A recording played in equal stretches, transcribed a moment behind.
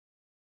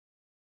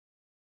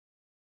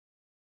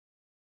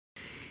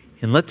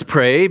And let's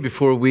pray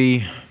before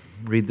we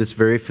read this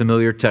very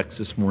familiar text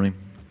this morning.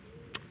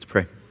 Let's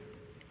pray.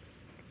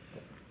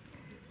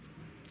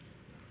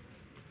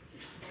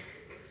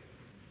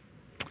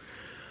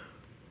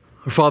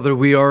 Our Father,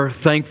 we are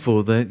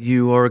thankful that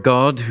you are a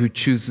God who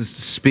chooses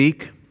to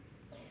speak,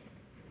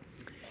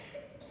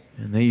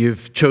 and that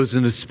you've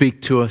chosen to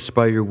speak to us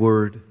by your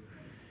word.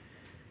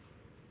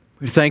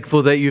 We're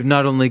thankful that you've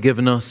not only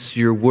given us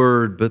your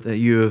word, but that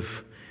you have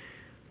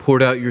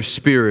poured out your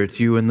Spirit,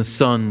 you and the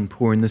Son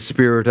pouring the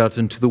Spirit out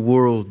into the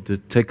world to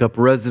take up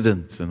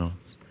residence in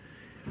us.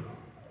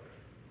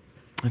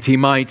 That He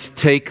might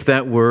take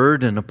that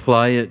word and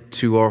apply it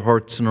to our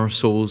hearts and our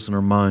souls and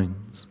our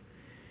minds.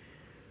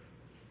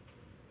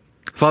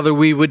 Father,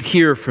 we would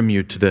hear from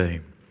you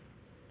today.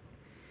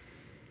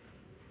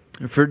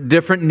 For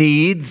different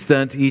needs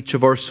that each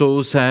of our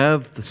souls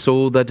have, the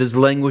soul that is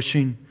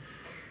languishing,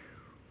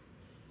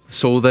 the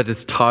soul that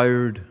is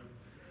tired,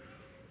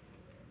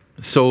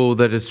 the soul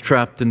that is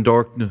trapped in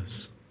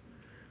darkness,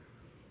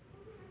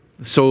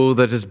 the soul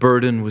that is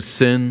burdened with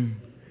sin,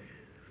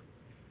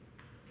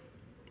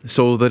 the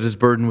soul that is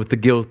burdened with the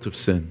guilt of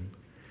sin,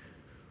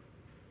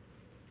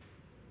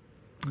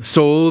 the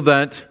soul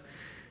that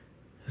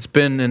has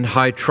been in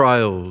high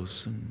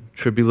trials and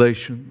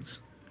tribulations,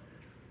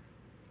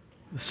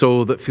 the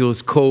soul that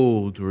feels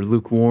cold or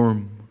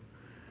lukewarm,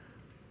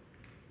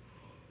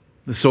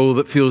 the soul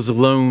that feels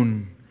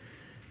alone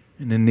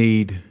and in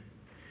need.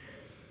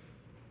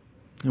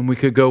 And we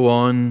could go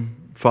on.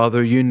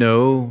 Father, you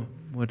know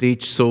what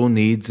each soul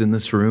needs in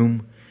this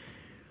room.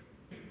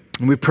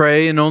 And we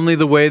pray in only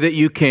the way that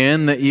you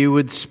can, that you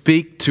would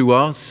speak to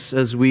us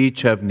as we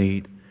each have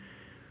need.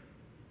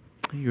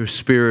 Your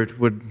Spirit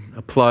would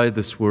apply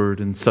this word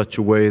in such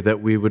a way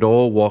that we would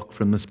all walk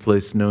from this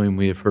place knowing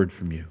we have heard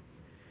from you.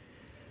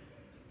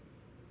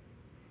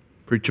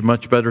 Preach a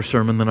much better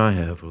sermon than I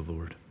have, O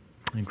Lord.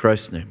 In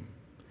Christ's name,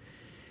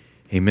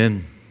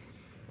 amen.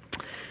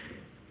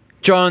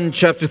 John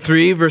chapter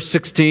 3, verse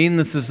 16,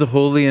 this is the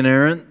holy,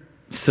 inerrant,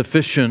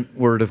 sufficient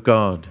Word of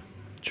God.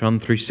 John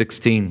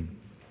 3:16.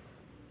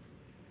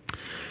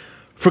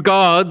 For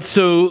God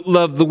so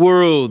loved the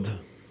world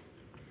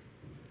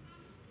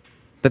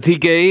that He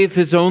gave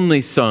His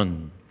only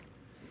Son,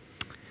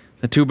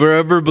 that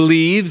whoever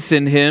believes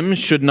in Him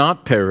should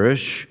not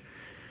perish,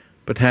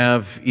 but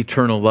have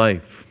eternal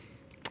life.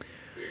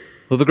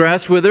 Though the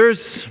grass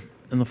withers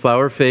and the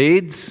flower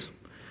fades,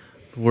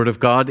 the Word of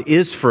God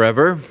is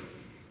forever.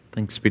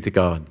 Thanks be to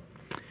God.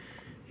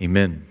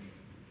 Amen.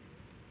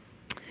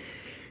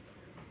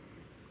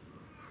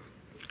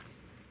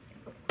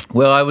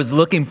 Well, I was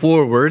looking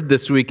forward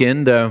this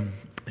weekend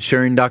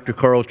sharing Dr.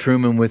 Carl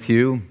Trueman with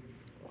you,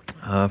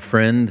 a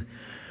friend.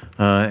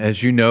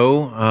 As you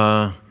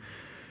know,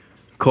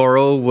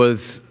 Carl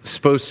was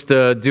supposed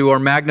to do our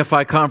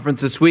Magnify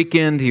conference this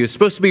weekend. He was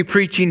supposed to be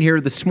preaching here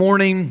this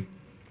morning,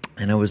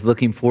 and I was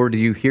looking forward to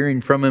you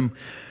hearing from him.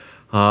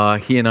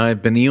 He and I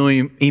have been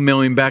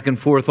emailing back and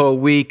forth all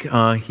week.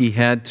 He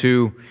had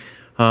to,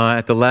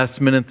 at the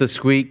last minute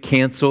this week,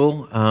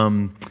 cancel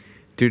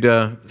due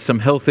to some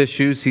health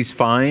issues. He's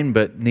fine,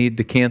 but need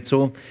to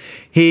cancel.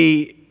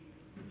 He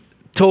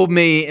told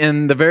me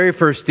in the very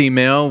first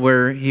email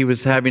where he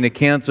was having to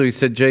cancel, he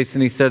said,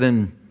 Jason, he said,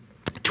 in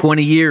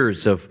 20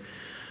 years of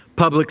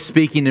public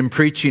speaking and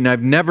preaching,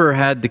 I've never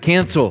had to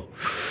cancel.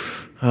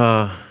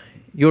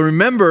 You'll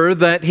remember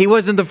that he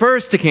wasn't the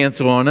first to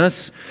cancel on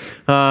us.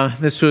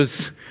 This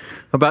was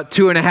about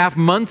 2.5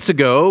 months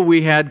ago.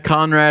 We had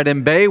Conrad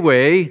and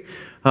Bayway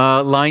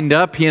lined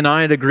up. He and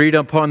I had agreed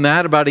upon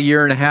that about 1.5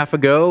 years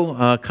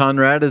ago.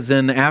 Conrad is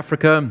in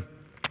Africa,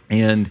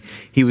 and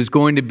he was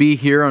going to be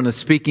here on a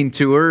speaking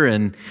tour.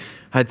 And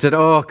I'd said,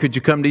 could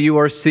you come to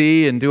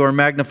URC and do our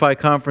Magnify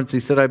conference? He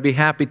said, I'd be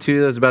happy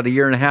to. That was about 1.5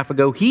 years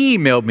ago. He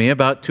emailed me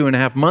about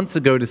 2.5 months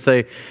ago to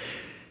say,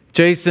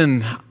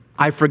 Jason,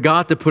 I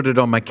forgot to put it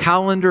on my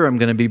calendar. I'm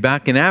going to be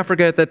back in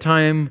Africa at that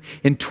time.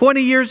 In 20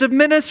 years of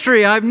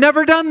ministry, I've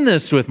never done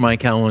this with my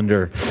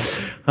calendar.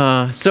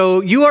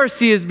 So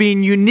URC is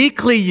being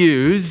uniquely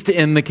used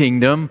in the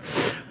kingdom.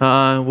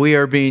 We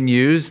are being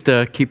used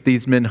to keep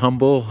these men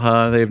humble.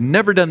 They've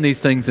never done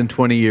these things in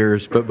 20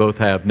 years, but both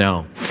have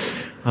now.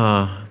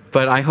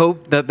 But I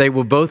hope that they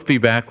will both be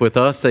back with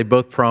us. They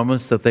both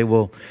promise that they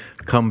will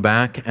come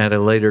back at a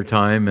later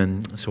time,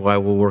 and so I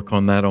will work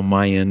on that on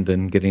my end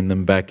and getting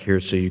them back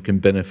here so you can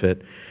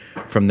benefit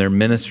from their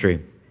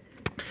ministry.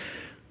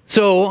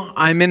 So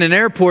I'm in an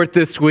airport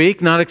this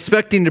week, not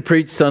expecting to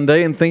preach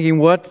Sunday, and thinking,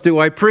 what do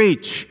I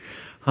preach?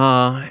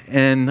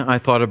 And I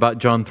thought about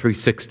John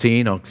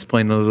 3:16. I'll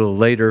explain a little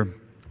later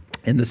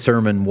in the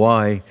sermon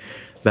why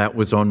that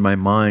was on my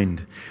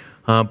mind.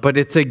 But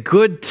it's a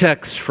good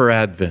text for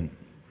Advent.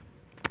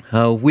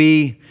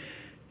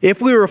 If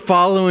we were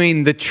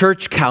following the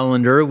church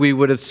calendar, we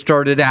would have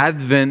started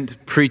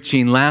Advent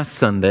preaching last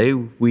Sunday.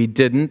 We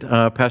didn't.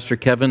 Pastor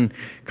Kevin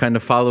kind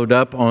of followed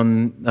up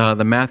on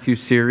the Matthew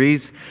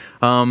series.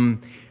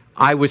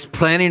 I was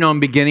planning on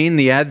beginning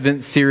the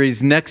Advent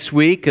series next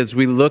week as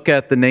we look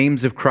at the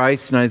names of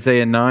Christ in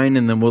Isaiah 9,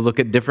 and then we'll look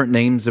at different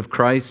names of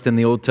Christ in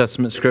the Old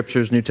Testament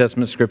Scriptures, New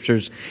Testament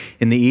Scriptures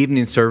in the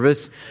evening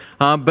service.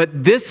 But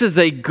this is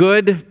a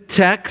good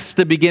text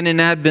to begin an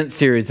Advent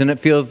series, and it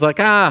feels like,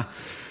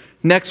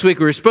 next week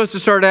we were supposed to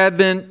start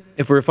Advent.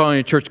 If we were following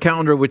a church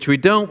calendar, which we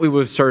don't, we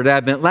would have started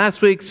Advent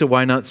last week, so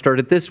why not start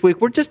it this week?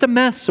 We're just a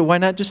mess, so why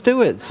not just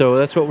do it? So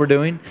that's what we're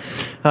doing.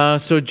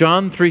 So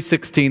John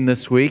 3:16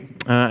 this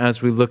week,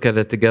 as we look at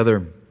it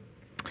together.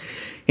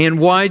 And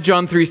why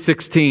John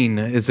 3:16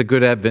 is a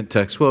good Advent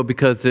text? Well,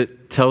 because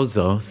it tells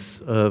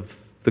us of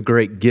the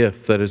great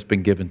gift that has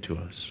been given to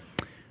us,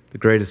 the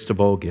greatest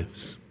of all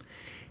gifts.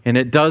 And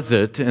it does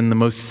it in the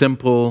most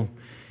simple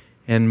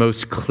and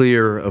most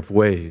clear of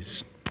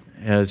ways,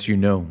 as you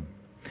know.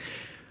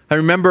 I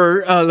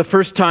remember the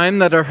first time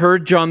that I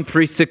heard John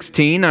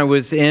 3:16, I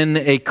was in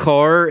a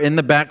car in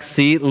the back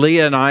seat.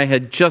 Leah and I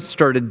had just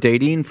started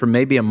dating for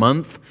maybe a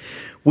month.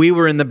 We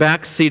were in the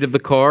back seat of the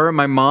car.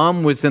 My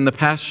mom was in the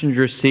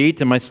passenger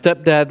seat, and my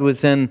stepdad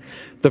was in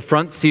the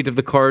front seat of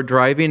the car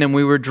driving, and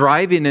we were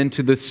driving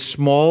into this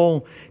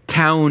small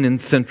town in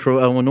central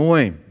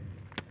Illinois.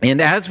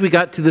 And as we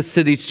got to the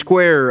city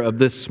square of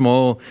this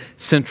small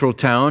central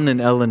town in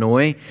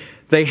Illinois,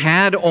 they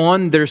had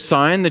on their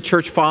sign, the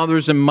church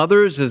fathers and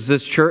mothers, as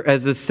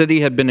this city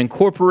had been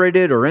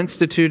incorporated or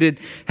instituted,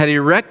 had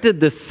erected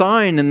this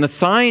sign, and the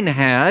sign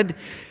had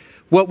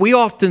what we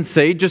often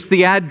say, just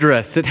the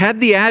address. It had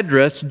the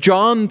address,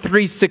 John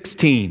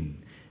 3:16,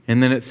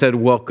 and then it said,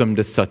 "Welcome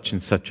to such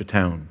and such a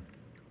town."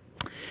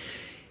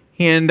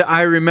 And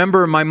I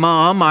remember my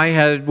mom,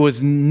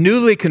 was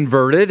newly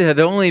converted, had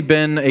only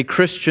been a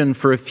Christian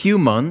for a few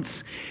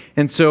months.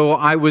 And so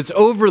I was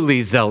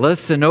overly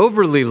zealous and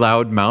overly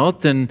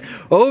loudmouthed and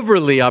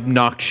overly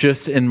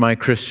obnoxious in my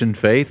Christian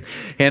faith.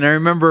 And I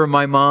remember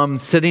my mom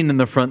sitting in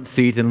the front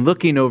seat and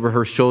looking over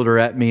her shoulder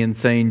at me and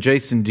saying,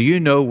 "Jason, do you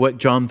know what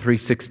John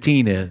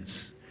 3:16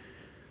 is?"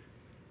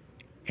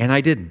 And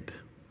I didn't.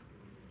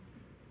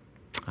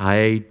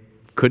 I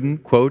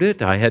couldn't quote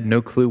it. I had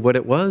no clue what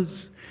it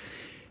was.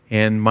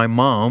 And my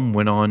mom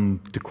went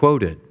on to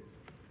quote it.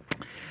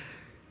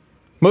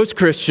 Most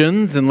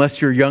Christians,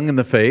 unless you're young in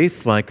the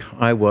faith, like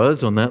I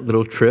was on that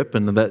little trip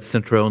into that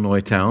central Illinois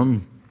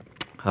town,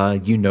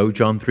 you know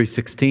John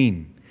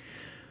 3:16.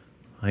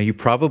 You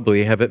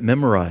probably have it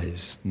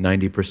memorized,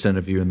 90%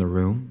 of you in the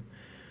room.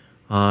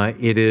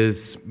 It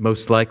is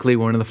most likely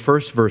one of the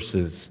first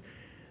verses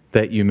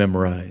that you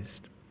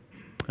memorized.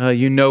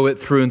 You know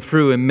it through and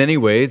through. In many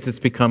ways, it's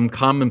become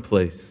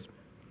commonplace.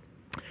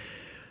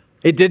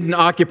 It didn't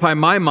occupy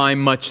my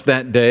mind much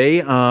that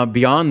day,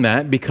 beyond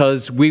that,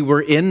 because we were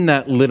in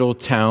that little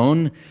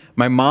town.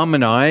 My mom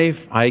and I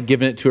had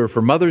given it to her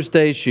for Mother's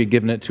Day. She had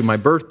given it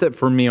to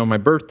for me on my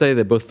birthday.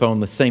 They both fell on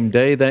the same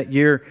day that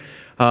year.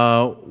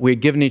 We had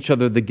given each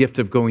other the gift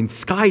of going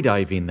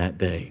skydiving that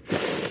day.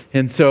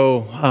 And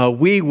so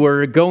we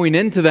were going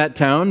into that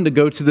town to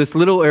go to this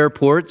little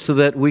airport so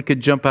that we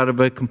could jump out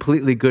of a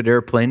completely good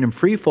airplane and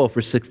free fall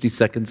for 60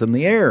 seconds in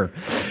the air.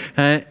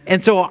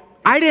 And so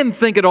I didn't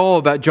think at all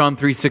about John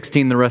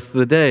 3:16 the rest of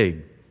the day.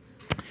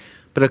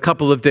 But a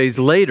couple of days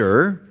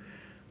later,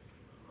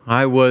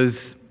 I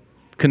was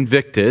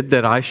convicted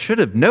that I should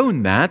have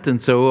known that, and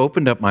so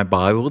opened up my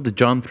Bible to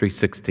John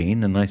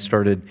 3:16, and I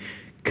started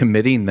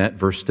committing that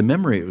verse to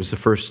memory. It was the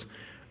first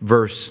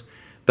verse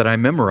that I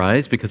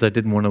memorized because I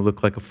didn't want to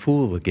look like a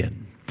fool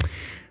again.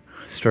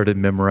 I started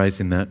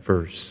memorizing that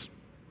verse.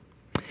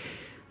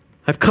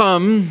 I've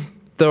come,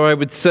 though I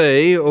would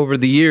say, over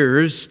the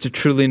years, to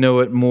truly know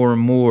it more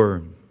and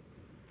more.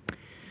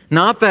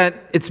 Not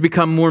that it's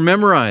become more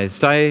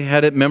memorized. I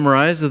had it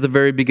memorized at the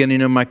very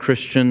beginning of my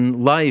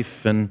Christian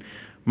life and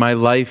my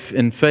life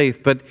in faith,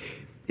 but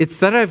it's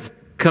that I've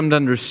come to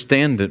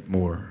understand it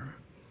more.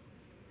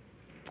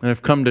 And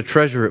I've come to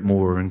treasure it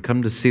more and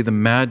come to see the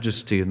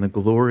majesty and the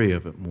glory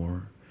of it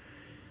more.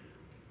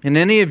 And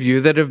any of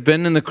you that have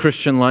been in the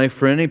Christian life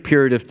for any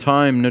period of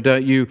time, no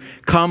doubt you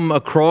come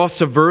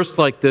across a verse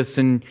like this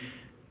and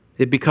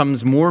it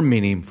becomes more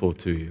meaningful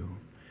to you.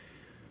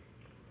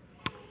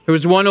 There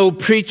was one old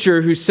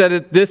preacher who said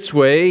it this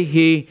way.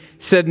 He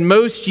said,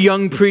 most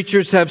young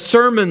preachers have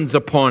sermons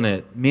upon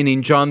it,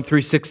 meaning John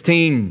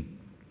 3:16.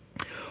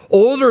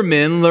 Older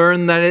men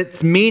learn that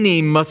its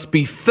meaning must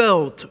be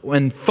felt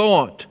and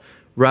thought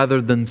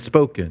rather than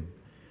spoken.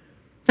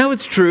 Now,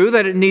 it's true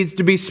that it needs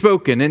to be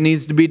spoken. It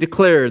needs to be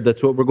declared.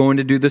 That's what we're going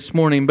to do this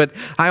morning. But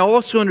I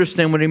also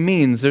understand what he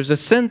means. There's a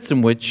sense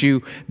in which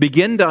you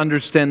begin to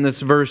understand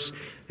this verse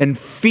and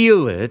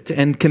feel it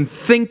and can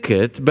think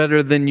it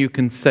better than you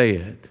can say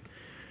it.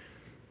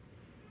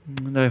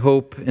 And I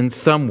hope in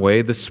some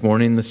way this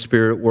morning the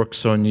Spirit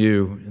works on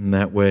you in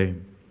that way.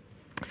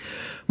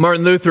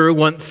 Martin Luther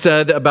once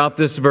said about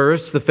this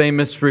verse, the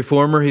famous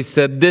reformer, he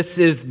said, "This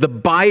is the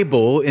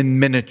Bible in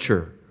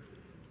miniature."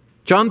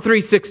 John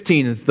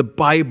 3:16 is the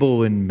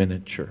Bible in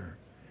miniature.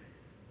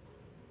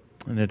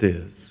 And it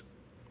is.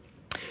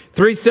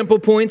 3 simple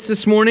points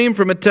this morning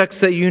from a text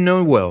that you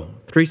know well.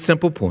 3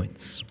 simple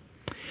points.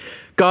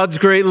 God's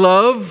great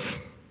love,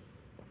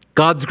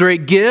 God's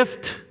great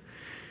gift,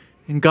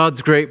 and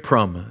God's great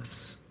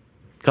promise.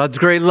 God's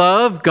great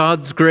love,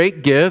 God's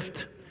great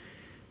gift,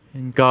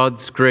 and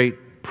God's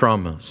great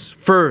promise.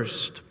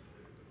 First,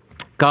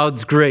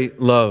 God's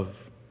great love.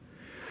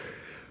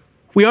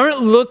 We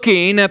aren't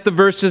looking at the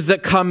verses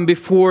that come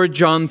before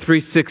John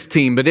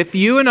 3:16, but if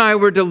you and I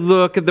were to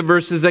look at the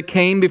verses that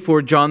came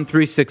before John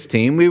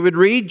 3:16, we would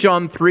read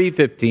John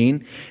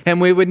 3:15,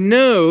 and we would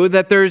know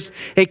that there's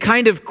a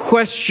kind of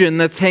question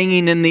that's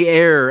hanging in the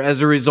air as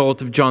a result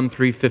of John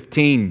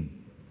 3:15.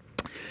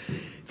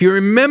 If you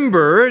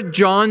remember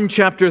John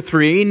chapter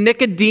 3,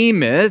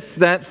 Nicodemus,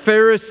 that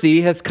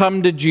Pharisee, has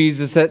come to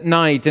Jesus at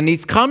night, and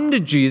he's come to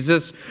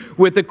Jesus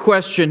with a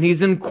question.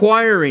 He's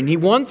inquiring. He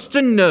wants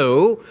to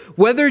know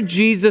whether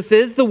Jesus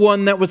is the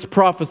one that was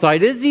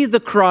prophesied. Is he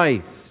the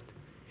Christ?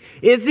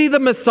 Is he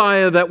the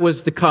Messiah that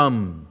was to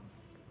come?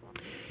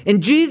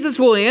 And Jesus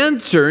will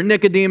answer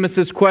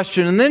Nicodemus'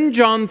 question. And then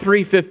John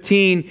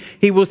 3:15,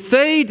 he will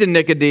say to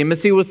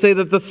Nicodemus, he will say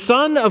that the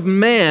Son of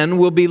Man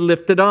will be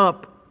lifted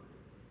up.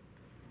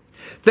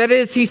 That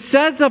is, he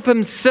says of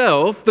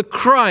himself, the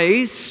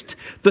Christ,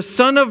 the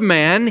Son of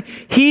Man,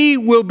 he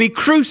will be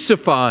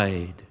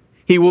crucified.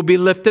 He will be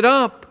lifted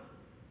up.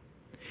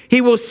 He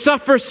will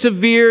suffer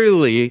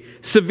severely.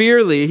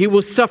 He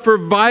will suffer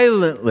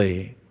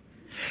violently.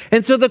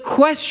 And so the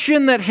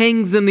question that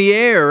hangs in the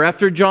air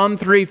after John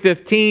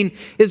 3:15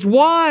 is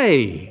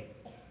why?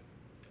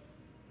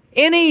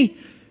 Any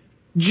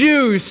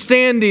Jew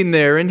standing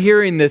there and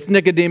hearing this,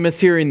 Nicodemus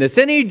hearing this,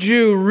 any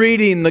Jew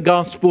reading the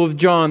Gospel of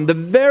John, the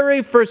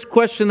very first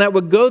question that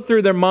would go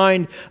through their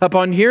mind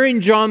upon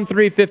hearing John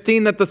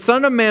 3:15 that the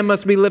Son of Man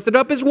must be lifted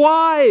up is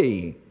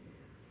why?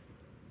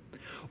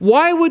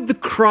 Why would the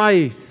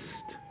Christ,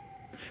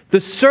 the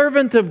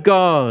servant of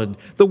God,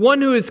 the one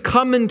who has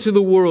come into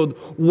the world,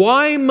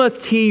 why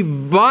must he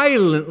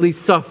violently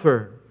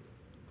suffer?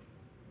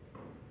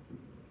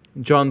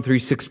 John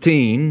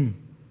 3:16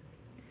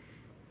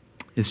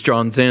 is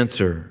John's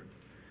answer.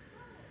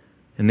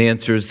 And the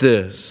answer is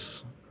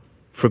this: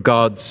 for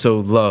God so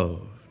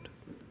loved.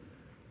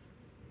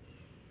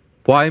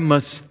 Why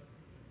must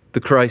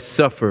the Christ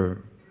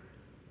suffer?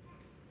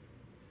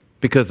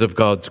 Because of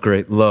God's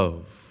great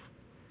love.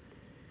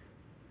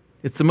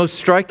 It's the most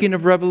striking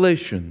of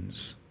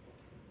revelations.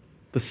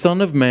 The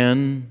Son of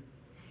Man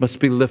must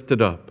be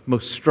lifted up.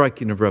 Most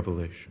striking of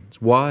revelations.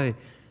 Why?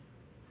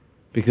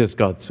 Because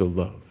God so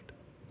loved.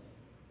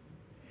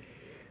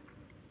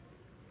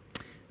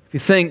 If you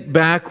think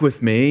back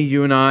with me,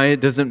 you and I,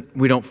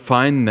 we don't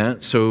find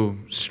that so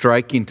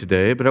striking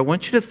today, but I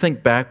want you to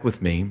think back with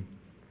me,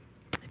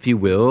 if you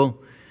will.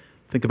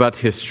 Think about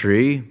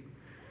history.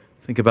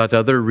 Think about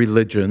other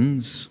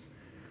religions.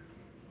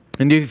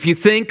 And if you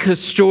think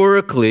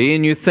historically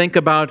and you think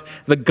about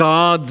the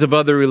gods of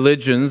other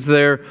religions,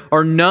 there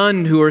are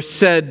none who are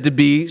said to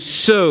be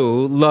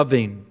so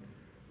loving.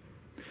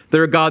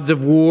 There are gods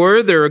of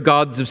war, there are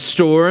gods of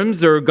storms,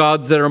 there are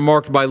gods that are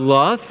marked by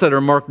lust, that are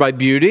marked by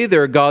beauty,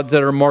 there are gods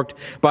that are marked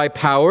by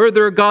power,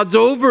 there are gods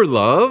over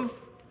love.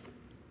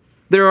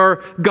 There are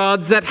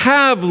gods that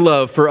have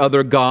love for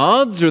other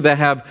gods or that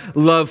have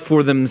love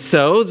for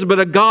themselves, but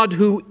a God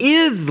who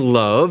is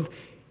love,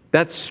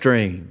 that's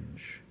strange.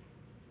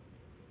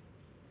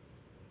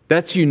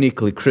 That's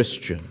uniquely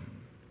Christian.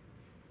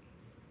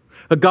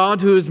 A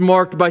God who is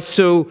marked by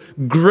so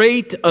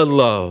great a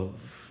love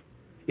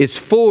is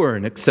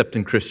foreign except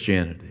in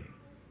Christianity.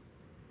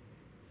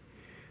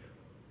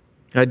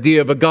 The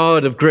idea of a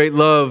God of great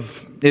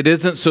love, it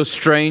isn't so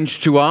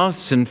strange to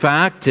us. In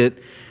fact,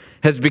 it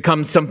has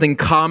become something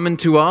common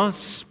to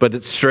us, but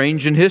it's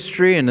strange in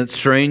history and it's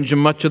strange in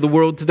much of the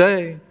world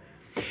today.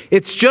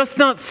 It's just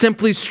not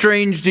simply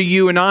strange to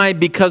you and I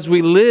because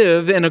we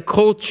live in a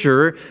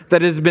culture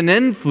that has been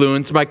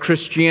influenced by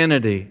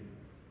Christianity.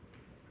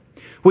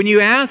 When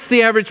you ask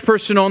the average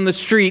person on the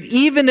street,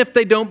 even if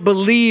they don't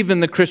believe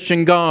in the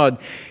Christian God,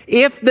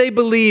 if they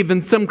believe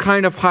in some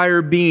kind of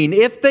higher being,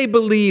 if they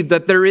believe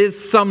that there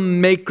is some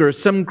maker,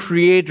 some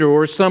creator,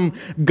 or some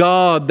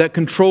God that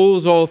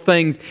controls all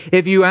things,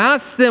 if you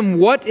ask them,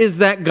 what is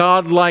that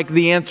God like?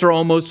 The answer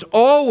almost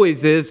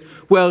always is,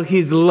 well,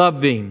 He's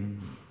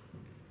loving.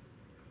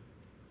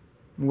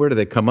 Where do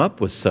they come up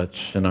with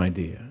such an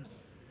idea?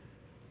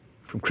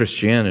 From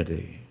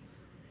Christianity.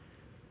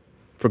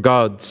 For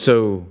God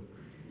so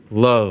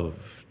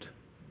loved.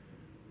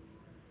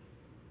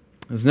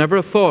 There's never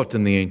a thought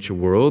in the ancient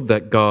world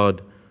that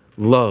God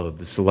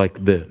loves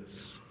like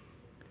this.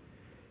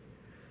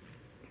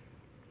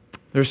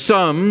 There's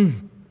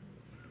some,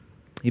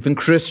 even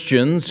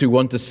Christians, who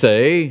want to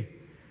say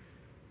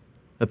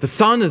that the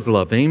Son is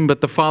loving,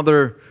 but the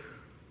Father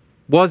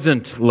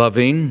wasn't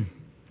loving,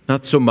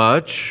 not so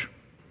much.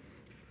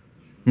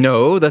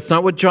 No, that's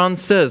not what John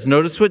says.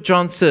 Notice what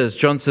John says.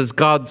 John says,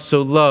 God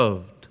so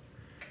loved.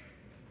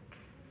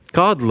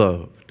 God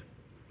loved.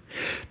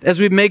 As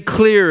we've made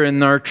clear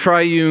in our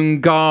Triune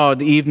God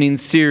evening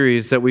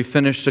series that we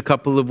finished a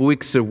couple of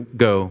weeks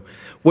ago,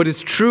 what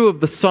is true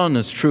of the Son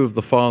is true of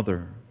the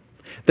Father.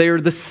 They are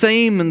the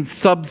same in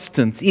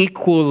substance,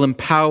 equal in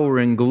power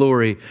and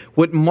glory.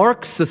 What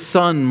marks the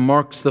Son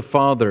marks the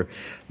Father.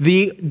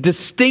 The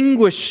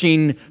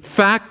distinguishing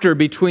factor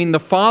between the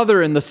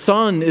Father and the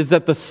Son is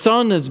that the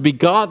Son is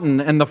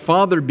begotten and the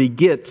Father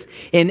begets.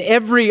 In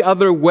every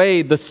other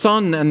way, the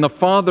Son and the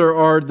Father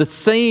are the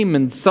same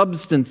in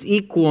substance,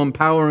 equal in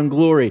power and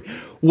glory.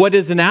 What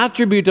is an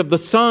attribute of the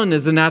Son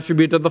is an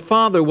attribute of the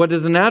Father. What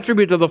is an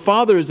attribute of the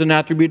Father is an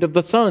attribute of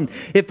the Son.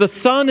 If the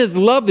Son is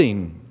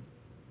loving,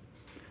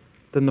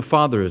 then the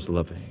Father is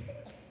loving.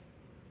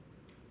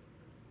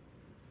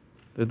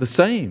 They're the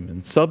same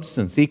in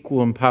substance,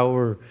 equal in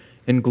power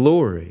and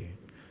glory.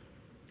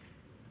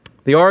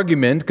 The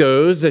argument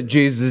goes that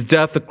Jesus'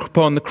 death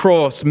upon the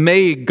cross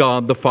made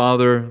God the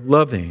Father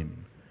loving.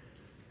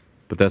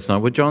 But that's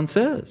not what John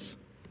says.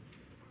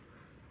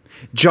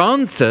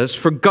 John says,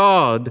 "For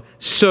God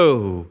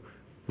so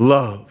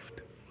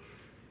loved."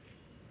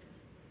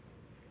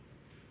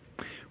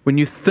 When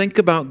you think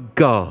about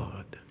God,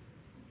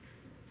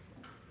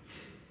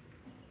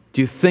 do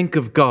you think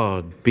of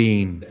God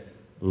being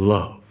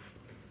love?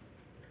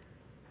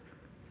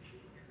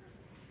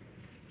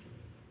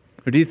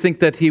 Or do you think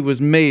that He was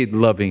made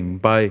loving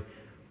by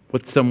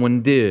what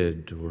someone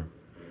did, or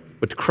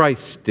what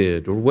Christ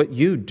did, or what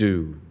you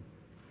do?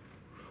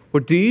 Or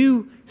do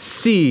you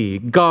see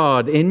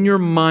God in your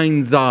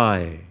mind's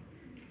eye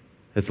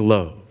as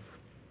love?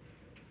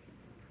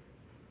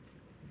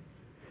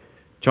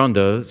 John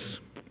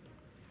does.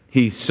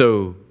 He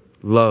so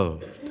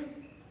loved.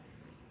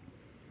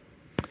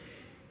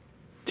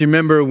 Do you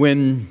remember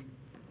when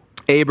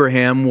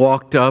Abraham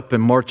walked up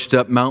and marched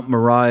up Mount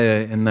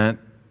Moriah in that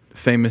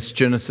famous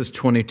Genesis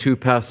 22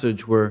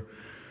 passage where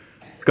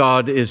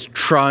God is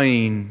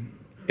trying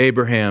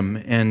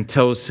Abraham and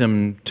tells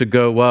him to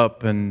go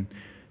up and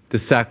to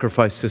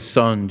sacrifice his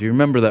son? Do you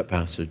remember that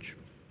passage?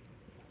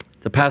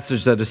 The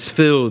passage that is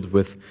filled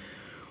with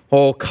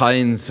all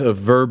kinds of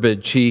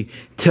verbiage. He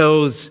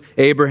tells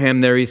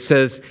Abraham there, he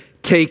says,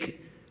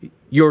 "Take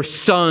your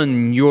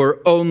son, your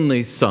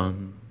only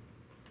son."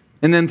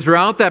 And then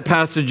throughout that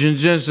passage in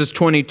Genesis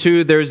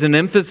 22, there's an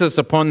emphasis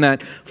upon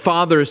that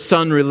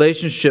father-son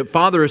relationship.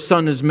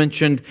 Father-son is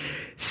mentioned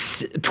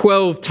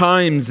 12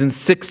 times in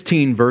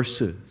 16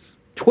 verses.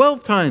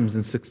 12 times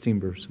in 16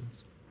 verses.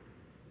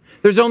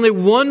 There's only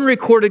one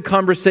recorded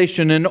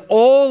conversation in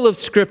all of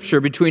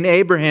Scripture between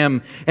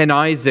Abraham and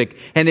Isaac.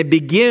 And it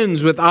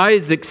begins with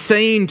Isaac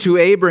saying to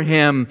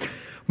Abraham,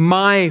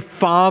 "My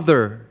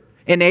father."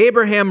 And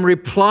Abraham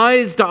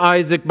replies to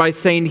Isaac by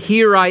saying,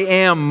 "Here I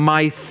am,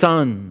 my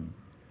son."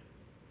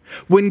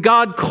 When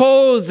God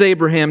calls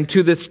Abraham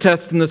to this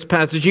test in this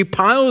passage, He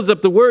piles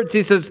up the words.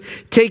 He says,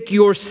 "Take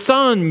your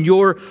son,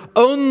 your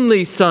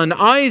only son,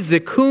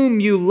 Isaac,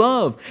 whom you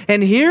love."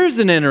 And here's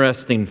an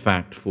interesting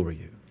fact for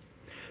you.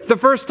 The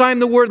first time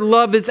the word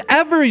love is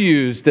ever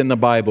used in the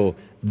Bible,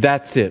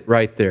 that's it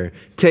right there.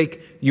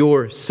 Take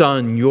your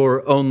son,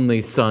 your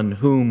only son,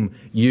 whom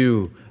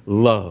you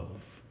love.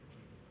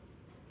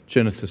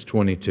 Genesis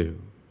 22.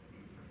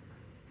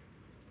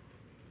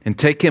 "And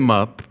take him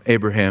up,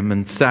 Abraham,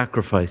 and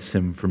sacrifice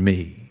him for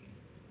me."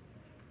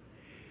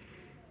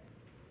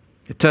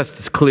 The test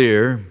is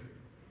clear.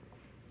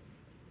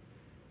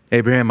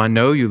 Abraham, I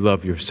know you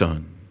love your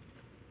son.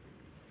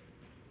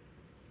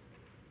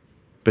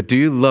 But do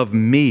you love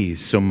me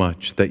so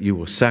much that you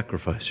will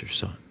sacrifice your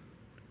son?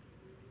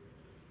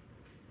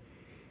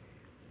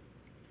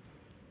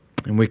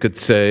 And we could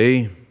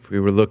say, if we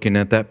were looking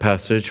at that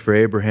passage, for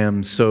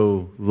Abraham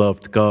so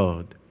loved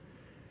God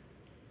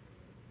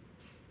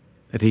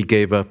that he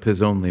gave up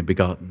his only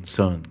begotten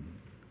son.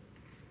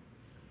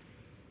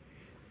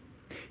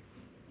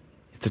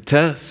 It's a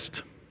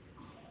test.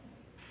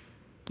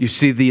 You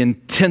see the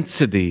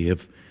intensity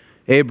of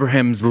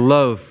Abraham's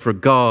love for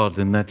God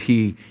and that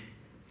he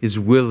is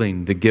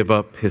willing to give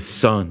up his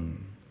son.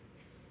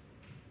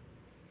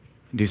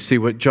 Do you see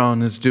what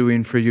John is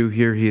doing for you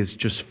here? He is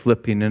just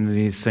flipping in and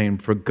he's saying,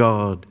 "For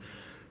God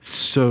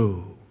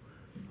so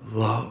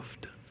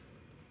loved."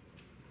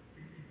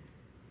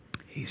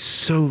 He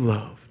so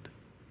loved.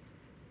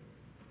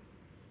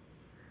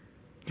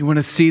 You want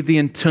to see the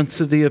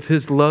intensity of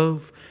His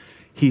love?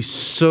 He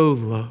so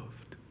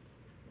loved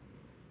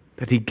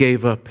that He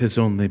gave up His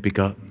only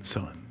begotten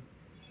Son.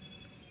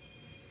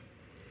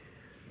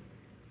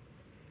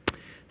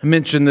 I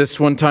mentioned this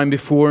one time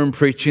before in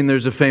preaching.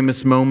 There's a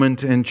famous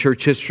moment in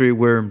church history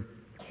where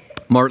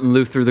Martin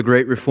Luther, the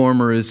great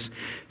reformer, is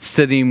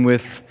sitting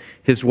with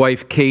his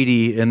wife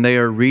Katie, and they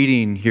are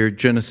reading here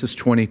Genesis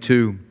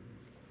 22.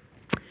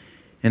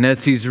 And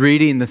as he's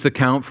reading this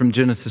account from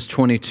Genesis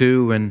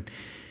 22, and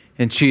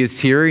she is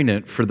hearing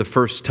it for the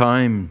first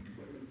time,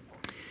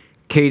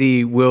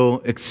 Katie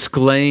will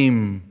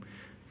exclaim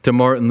to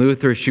Martin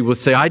Luther, she will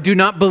say, "I do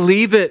not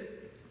believe it.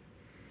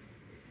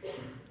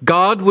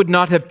 God would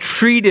not have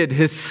treated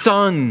His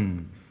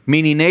son,"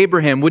 meaning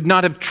Abraham, would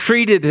not have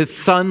treated his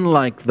son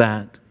like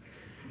that.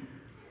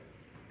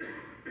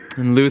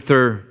 And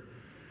Luther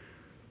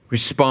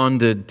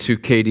responded to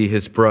Katie,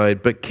 his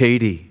bride, "But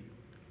Katie,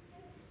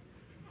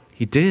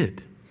 He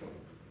did.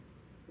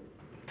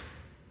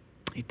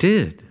 He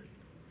did.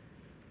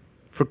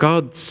 For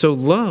God so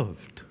loved.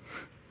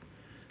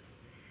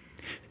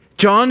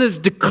 John is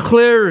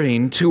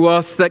declaring to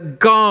us that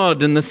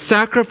God, in the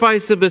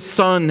sacrifice of His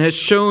Son, has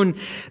shown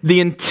the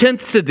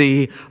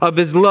intensity of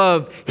His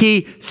love.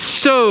 He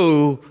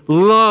so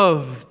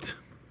loved.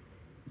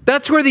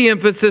 That's where the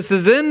emphasis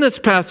is in this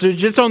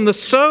passage. It's on the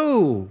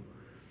so.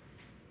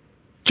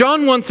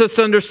 John wants us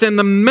to understand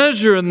the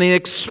measure and the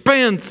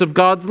expanse of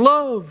God's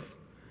love.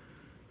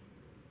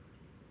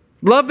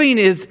 Love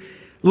is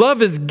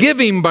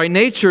giving by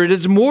nature. It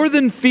is more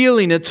than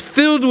feeling. It's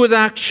filled with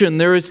action.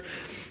 There is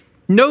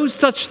no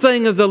such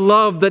thing as a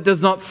love that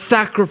does not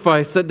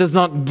sacrifice, that does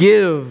not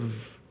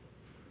give.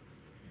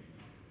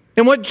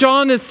 And what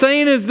John is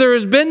saying is there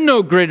has been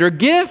no greater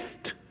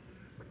gift.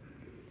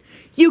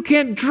 You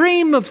can't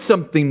dream of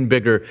something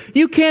bigger.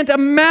 You can't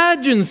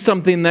imagine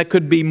something that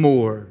could be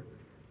more.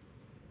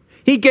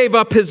 He gave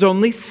up His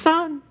only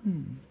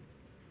Son.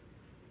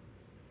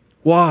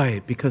 Why?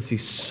 Because He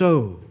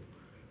so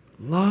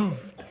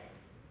loved.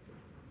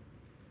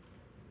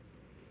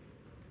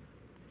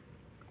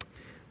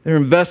 There are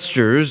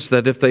investors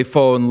that if they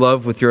fall in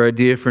love with your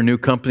idea for a new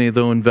company,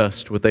 they'll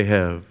invest what they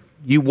have.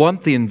 You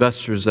want the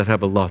investors that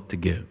have a lot to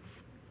give.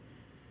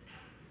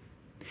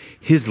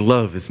 His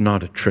love is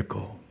not a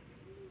trickle.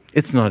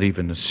 It's not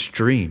even a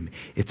stream.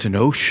 It's an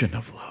ocean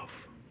of love.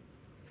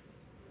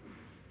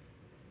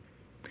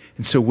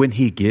 And so when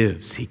He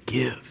gives, He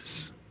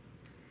gives.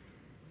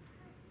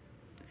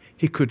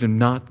 He could have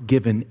not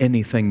given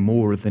anything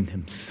more than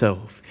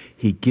Himself.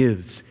 He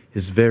gives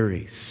His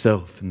very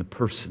self in the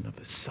person of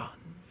His Son.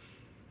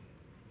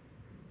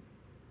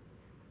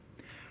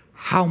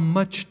 How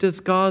much does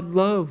God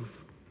love?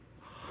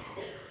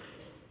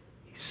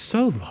 He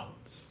so loves.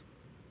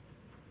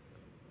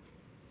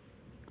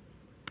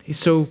 He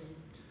so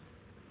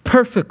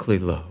perfectly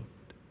loved.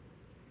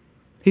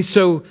 He's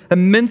so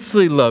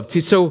immensely loved.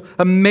 He's so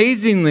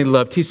amazingly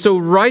loved. He's so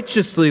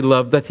righteously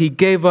loved that He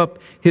gave up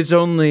His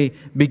only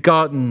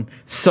begotten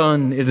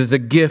Son. It is a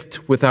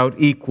gift without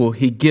equal.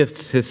 He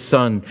gifts His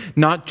Son,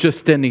 not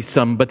just any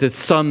Son, but His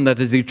Son that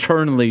has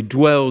eternally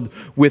dwelled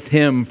with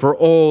Him for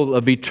all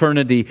of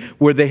eternity,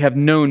 where they have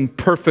known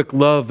perfect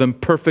love and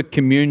perfect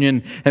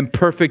communion and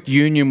perfect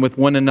union with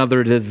one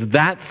another. It is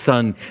that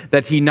Son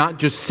that He not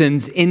just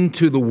sends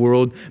into the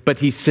world, but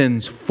He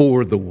sends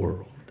for the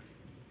world.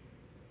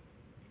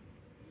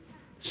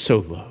 So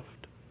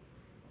loved.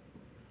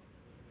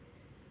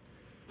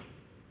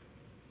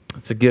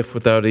 It's a gift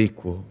without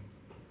equal.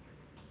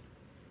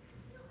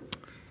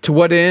 To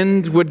what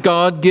end would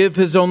God give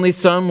His only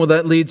Son? Well,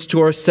 that leads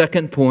to our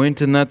second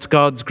point, and that's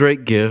God's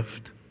great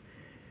gift.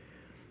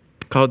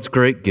 God's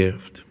great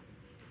gift.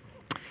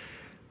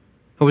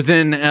 I was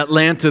in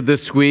Atlanta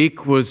this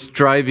week, was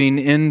driving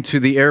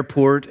into the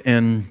airport,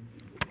 and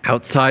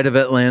outside of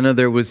Atlanta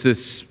there was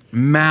this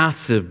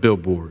massive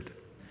billboard.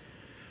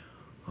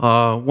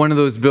 One of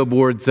those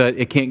billboards that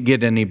it can't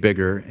get any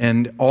bigger.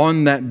 And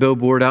on that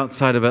billboard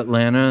outside of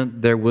Atlanta,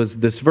 there was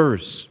this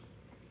verse.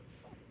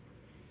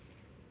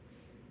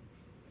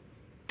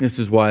 This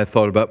is why I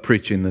thought about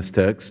preaching this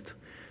text.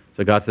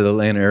 So I got to the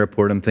Atlanta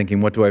airport. I'm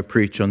thinking, what do I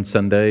preach on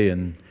Sunday?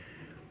 And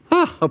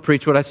I'll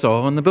preach what I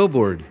saw on the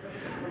billboard.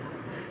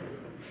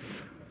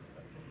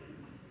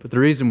 But the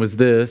reason was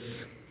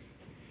this.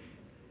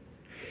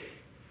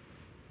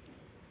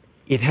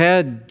 It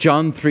had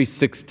John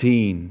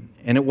 3:16.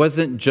 And it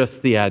wasn't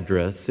just the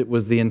address, it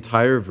was the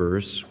entire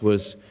verse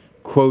was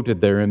quoted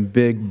there in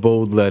big,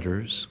 bold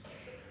letters.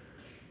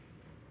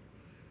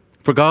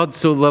 For God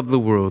so loved the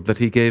world that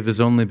He gave His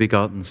only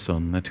begotten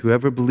Son, that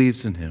whoever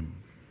believes in Him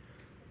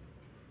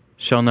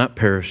shall not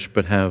perish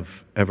but have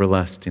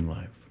everlasting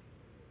life.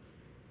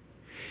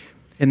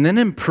 And then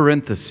in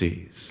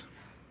parentheses,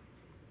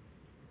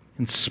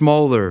 in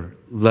smaller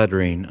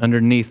lettering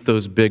underneath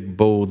those big,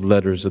 bold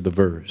letters of the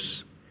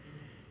verse,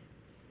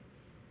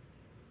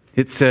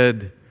 it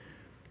said,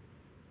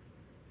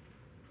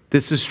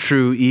 this is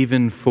true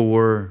even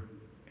for,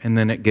 and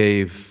then it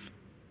gave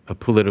a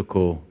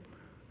political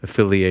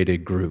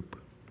affiliated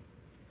group.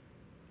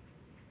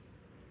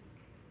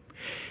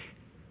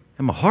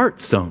 And my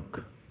heart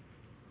sunk.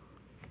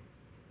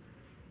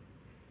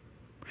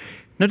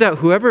 No doubt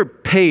whoever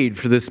paid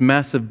for this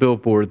massive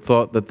billboard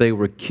thought that they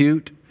were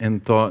cute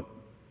and thought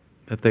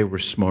that they were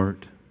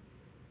smart.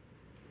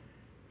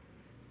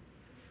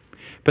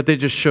 But they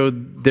just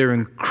showed their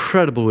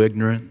incredible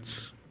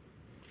ignorance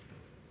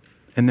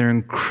and their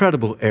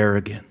incredible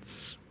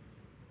arrogance.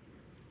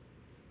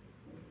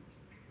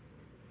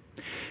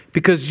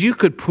 Because you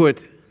could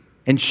put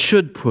and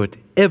should put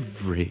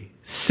every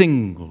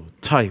single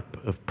type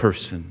of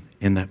person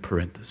in that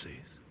parentheses.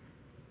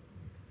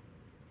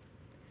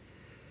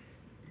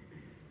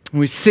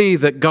 We see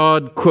that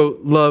God,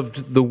 quote,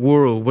 loved the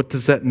world. What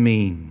does that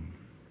mean?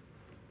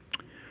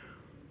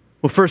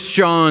 Well, 1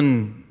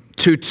 John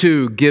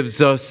 2:2 gives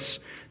us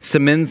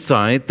some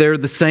insight. There,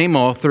 the same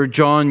author,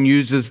 John,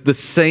 uses the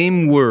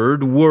same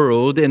word,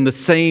 world, in the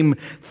same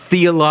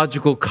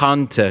theological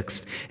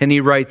context. And he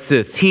writes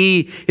this: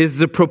 He is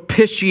the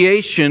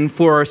propitiation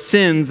for our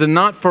sins, and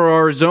not for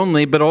ours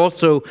only, but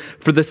also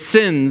for the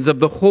sins of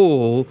the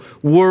whole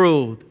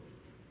world.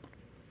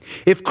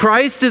 If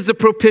Christ is a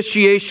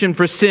propitiation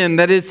for sin,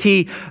 that is,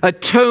 He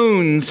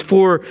atones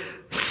for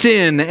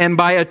sin, and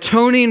by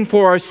atoning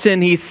for our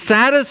sin, He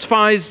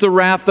satisfies the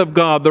wrath of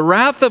God. The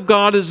wrath of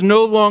God is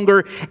no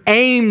longer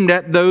aimed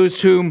at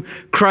those whom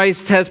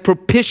Christ has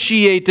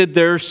propitiated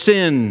their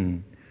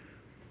sin.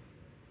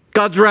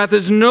 God's wrath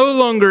is no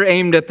longer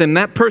aimed at them.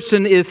 That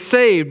person is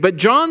saved. But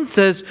John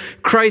says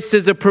Christ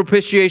is a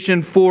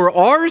propitiation for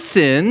our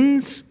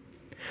sins,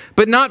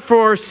 but not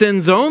for our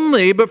sins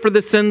only, but for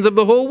the sins of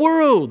the whole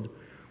world.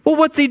 Well,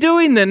 what's he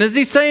doing then? Is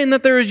he saying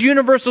that there is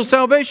universal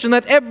salvation,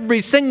 that every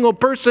single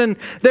person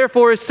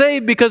therefore is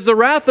saved because the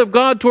wrath of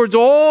God towards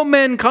all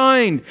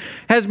mankind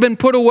has been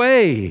put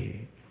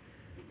away?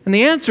 And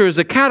the answer is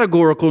a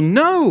categorical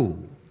no.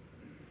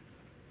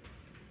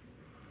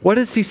 What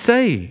is he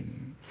saying?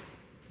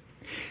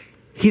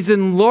 He's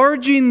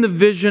enlarging the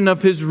vision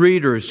of his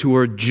readers who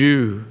are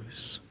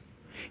Jews.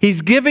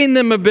 He's giving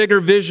them a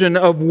bigger vision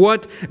of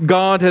what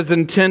God has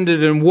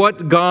intended and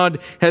what God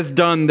has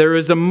done. There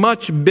is a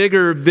much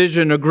bigger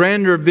vision, a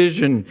grander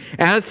vision,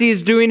 as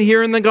He's doing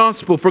here in the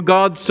gospel. For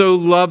God so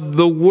loved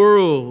the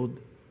world.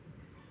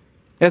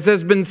 As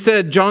has been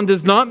said, John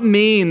does not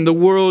mean the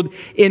world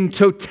in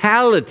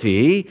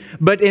totality,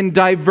 but in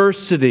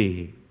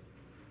diversity.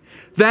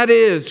 That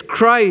is,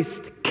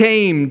 Christ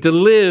came to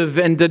live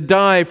and to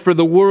die for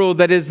the world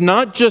that is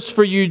not just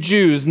for you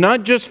Jews,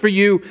 not just for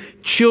you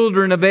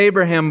children of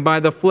Abraham by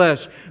the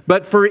flesh,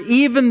 but for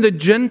even the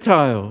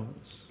Gentiles.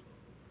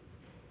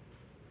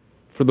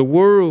 For the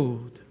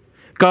world.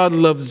 God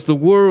loves the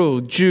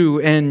world, Jew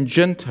and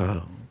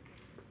Gentile.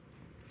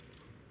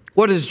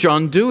 What is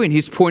John doing?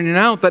 He's pointing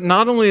out that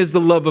not only is the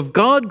love of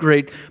God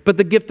great, but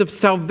the gift of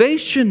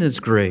salvation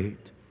is great.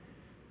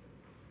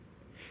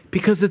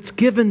 Because it's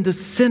given to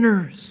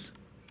sinners.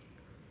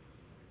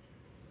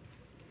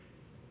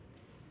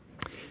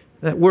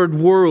 That word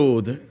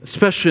world,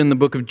 especially in the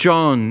book of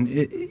John,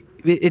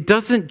 it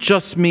doesn't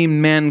just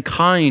mean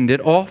mankind. It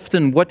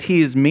often, what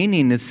he is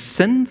meaning is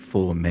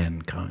sinful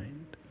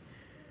mankind.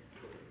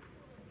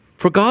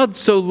 For God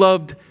so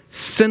loved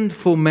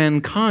sinful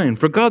mankind.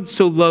 For God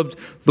so loved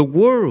the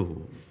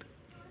world.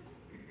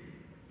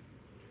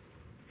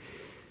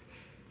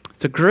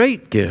 It's a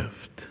great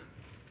gift.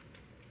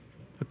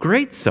 A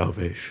great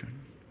salvation.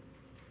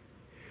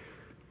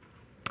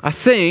 I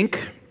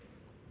think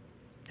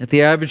that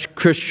the average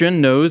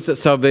Christian knows that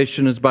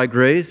salvation is by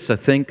grace. I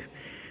think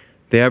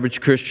the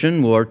average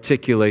Christian will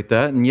articulate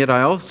that. And yet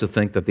I also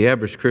think that the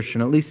average Christian,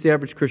 at least the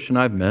average Christian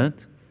I've met,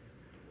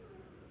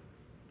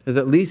 has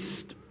at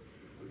least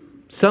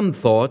some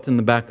thought in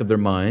the back of their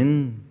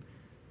mind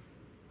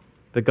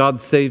that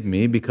God saved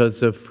me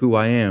because of who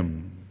I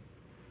am,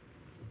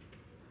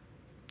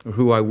 or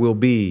who I will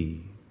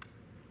be,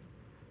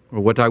 or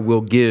what I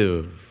will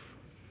give.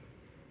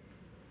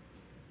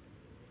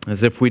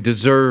 As if we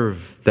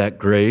deserve that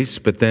grace,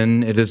 but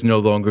then it is no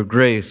longer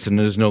grace, and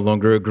it is no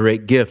longer a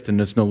great gift,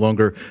 and it's no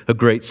longer a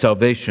great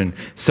salvation.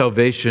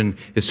 Salvation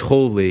is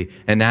wholly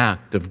an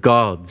act of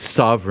God's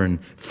sovereign,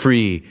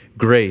 free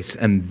grace,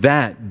 and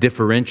that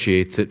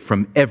differentiates it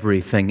from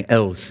everything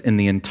else in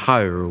the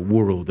entire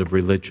world of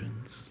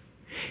religions.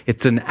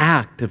 It's an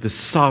act of His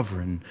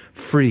sovereign,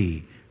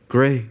 free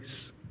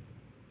grace.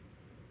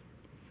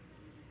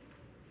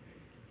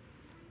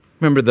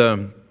 Remember,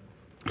 the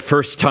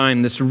first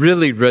time this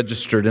really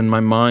registered in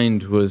my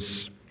mind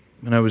was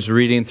when I was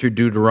reading through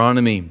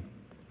Deuteronomy.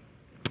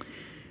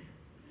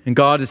 And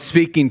God is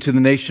speaking to the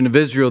nation of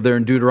Israel there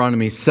in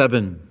Deuteronomy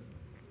 7.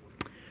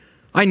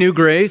 I knew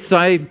grace.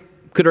 I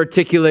could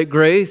articulate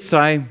grace.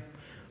 But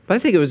I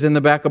think it was in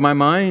the back of my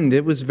mind.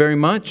 It was very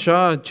much,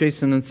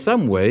 Jason, in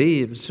some way,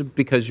 it was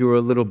because you were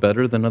a little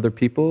better than other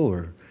people,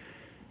 or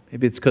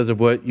maybe it's because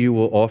of what you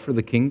will offer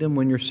the kingdom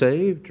when you're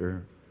saved,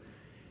 or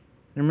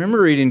I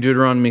remember reading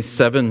Deuteronomy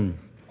 7,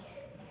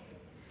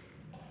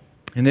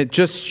 and it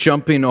just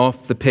jumping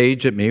off the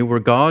page at me, where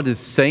God is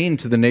saying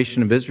to the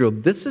nation of Israel,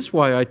 this is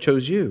why I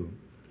chose you.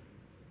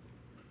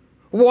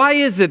 Why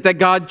is it that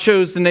God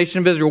chose the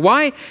nation of Israel?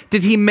 Why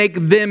did He make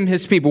them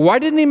His people? Why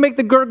didn't He make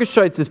the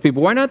Girgashites His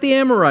people? Why not the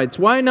Amorites?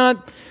 Why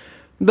not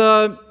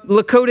the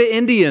Lakota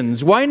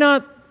Indians? Why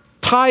not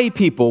Thai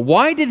people?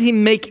 Why did He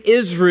make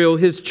Israel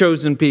His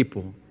chosen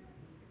people?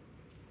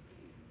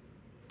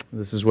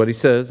 This is what He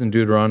says in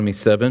Deuteronomy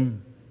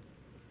 7.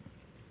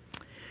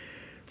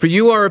 For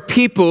you are a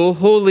people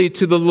holy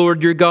to the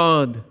Lord your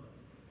God.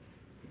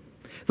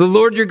 The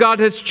Lord your God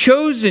has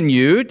chosen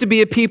you to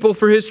be a people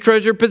for His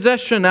treasured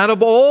possession out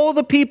of all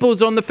the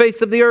peoples on the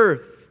face of the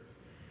earth.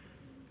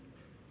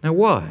 Now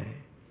why?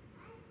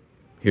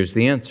 Here's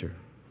the answer.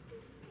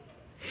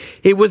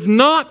 It was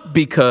not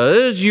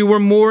because you were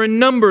more in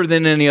number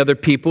than any other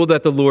people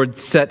that the Lord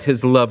set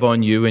His love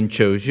on you and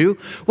chose you.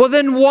 Well,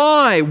 then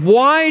why?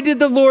 Why did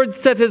the Lord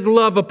set His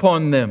love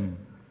upon them?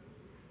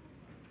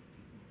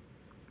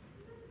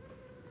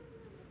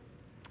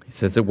 He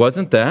says it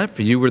wasn't that,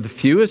 for you were the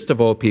fewest of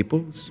all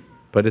peoples,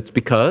 but it's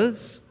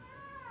because.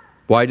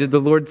 Why did the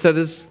Lord set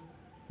His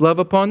love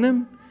upon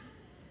them?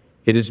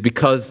 It is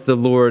because the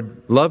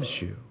Lord loves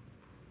you.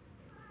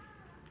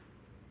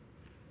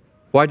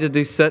 Why did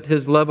He set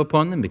His love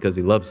upon them? Because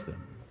He loves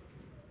them.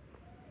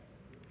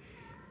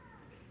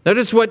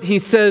 Notice what He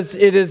says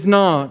it is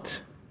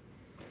not.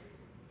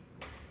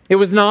 It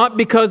was not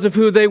because of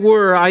who they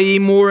were, i.e.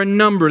 more in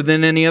number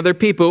than any other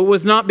people. It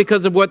was not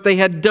because of what they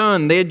had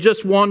done. They had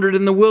just wandered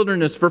in the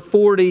wilderness for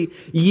 40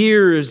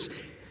 years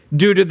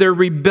due to their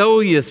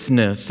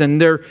rebelliousness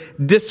and their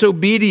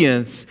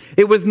disobedience.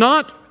 It was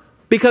not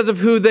because of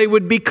who they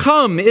would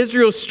become.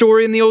 Israel's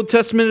story in the Old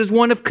Testament is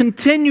one of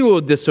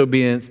continual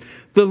disobedience.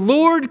 The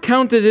Lord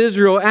counted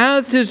Israel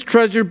as His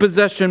treasured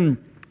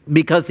possession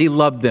because He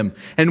loved them.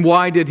 And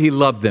why did He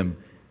love them?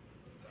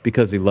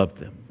 Because He loved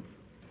them.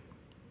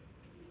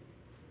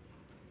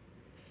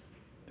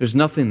 There's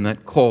nothing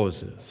that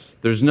causes.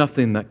 There's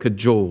nothing that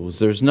cajoles.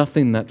 There's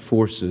nothing that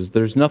forces.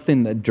 There's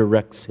nothing that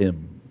directs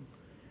Him.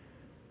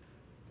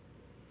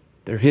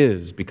 They're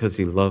His because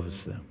He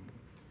loves them.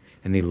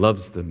 And He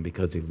loves them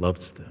because He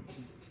loves them.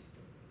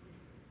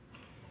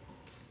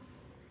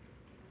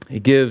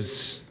 He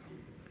gives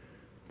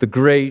the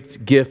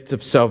great gift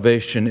of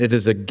salvation. It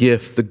is a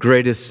gift, the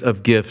greatest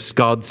of gifts.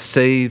 God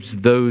saves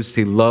those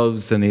He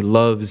loves, and He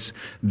loves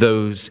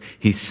those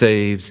He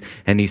saves,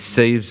 and He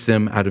saves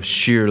them out of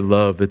sheer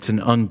love. It's an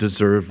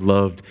undeserved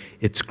love.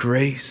 It's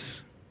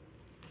grace.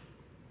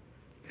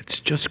 It's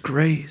just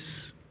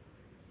grace.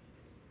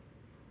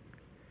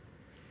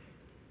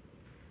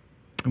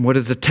 And what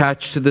is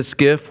attached to this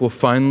gift? Well,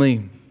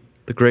 finally,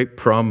 the great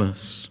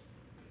promise.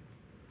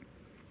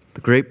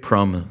 The great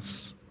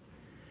promise.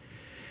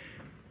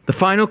 The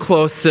final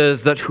clause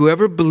says that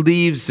whoever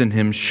believes in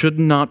Him should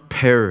not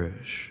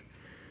perish,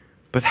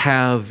 but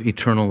have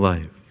eternal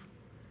life.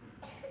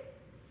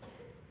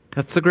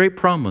 That's the great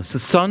promise. The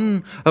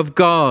Son of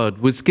God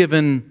was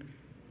given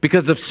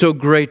because of so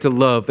great a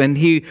love, and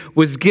He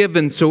was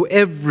given so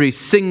every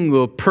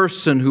single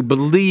person who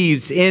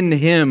believes in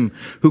Him,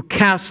 who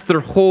casts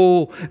their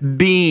whole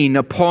being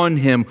upon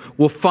Him,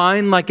 will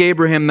find, like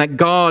Abraham, that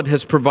God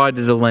has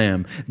provided a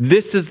lamb.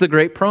 This is the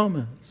great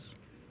promise.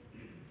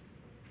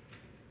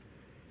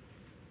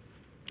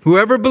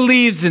 Whoever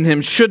believes in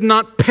Him should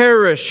not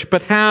perish,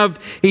 but have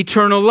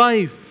eternal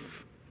life.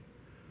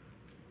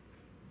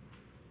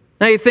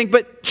 Now you think,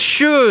 but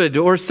should,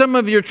 or some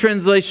of your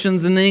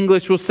translations in the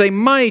English will say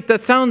might. That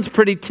sounds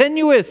pretty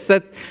tenuous.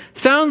 That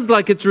sounds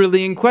like it's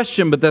really in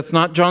question, but that's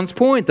not John's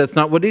point. That's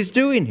not what he's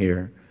doing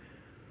here.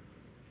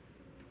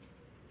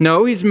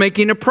 No, he's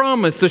making a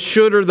promise. The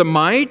should or the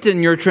might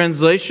in your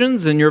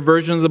translations, in your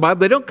version of the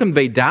Bible, they don't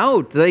convey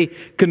doubt. They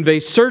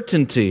convey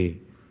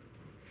certainty.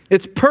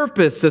 It's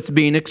purpose that's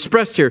being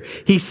expressed here.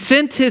 He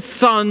sent His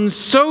Son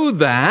so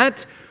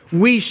that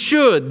we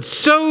should.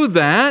 So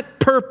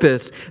that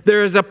purpose.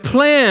 There is a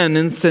plan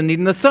in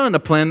sending the Son. A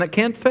plan that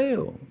can't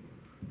fail.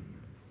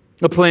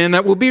 A plan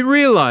that will be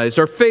realized.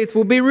 Our faith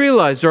will be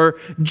realized. Our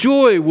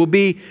joy will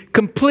be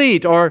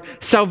complete. Our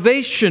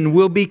salvation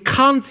will be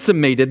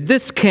consummated.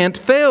 This can't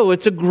fail.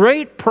 It's a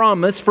great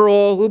promise for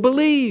all who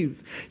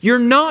believe. You're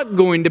not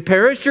going to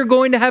perish. You're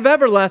going to have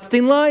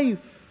everlasting life.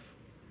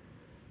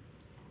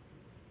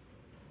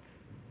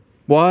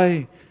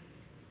 Why?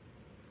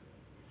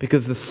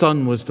 Because the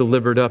Son was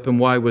delivered up. And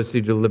why was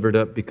He delivered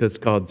up? Because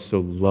God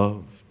so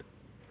loved.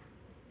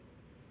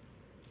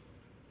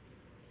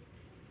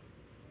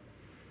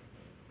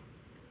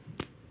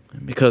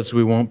 And because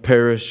we won't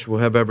perish, we'll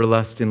have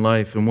everlasting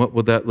life. And what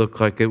will that look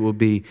like? It will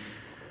be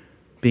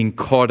being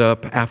caught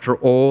up after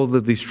all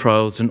of these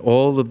trials and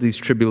all of these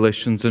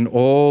tribulations and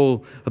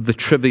all of the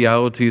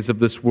trivialities of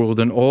this world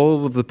and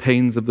all of the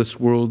pains of this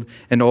world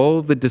and all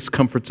of the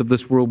discomforts of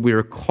this world. We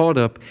are caught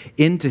up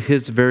into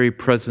His very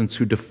presence,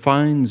 who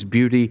defines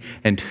beauty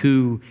and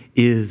who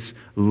is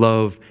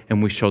love,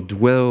 and we shall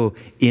dwell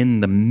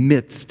in the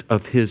midst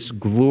of His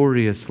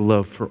glorious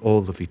love for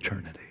all of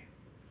eternity.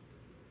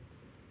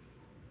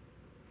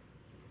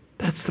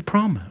 That's the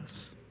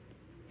promise.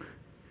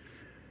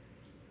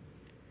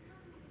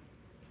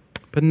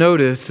 But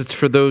notice, it's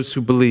for those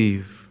who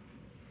believe.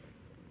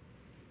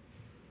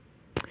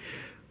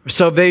 Our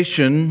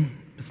salvation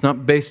is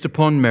not based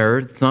upon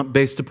merit. It's not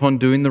based upon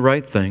doing the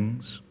right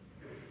things.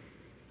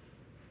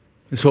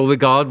 This holy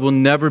God will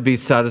never be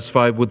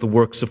satisfied with the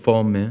works of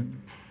all men.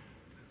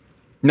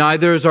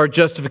 Neither is our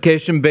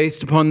justification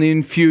based upon the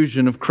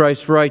infusion of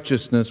Christ's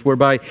righteousness,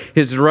 whereby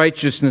His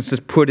righteousness is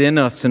put in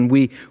us and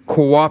we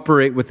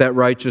cooperate with that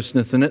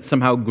righteousness and it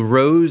somehow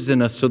grows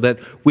in us so that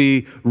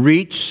we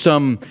reach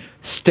some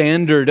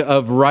standard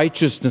of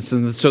righteousness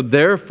and so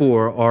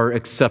therefore are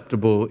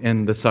acceptable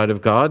in the sight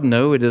of God.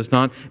 No, it is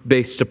not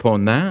based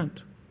upon that.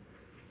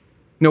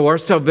 No, our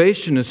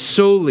salvation is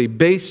solely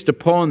based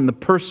upon the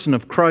person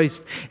of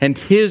Christ and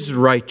His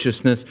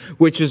righteousness,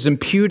 which is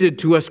imputed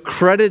to us,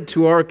 credited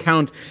to our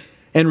account,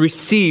 and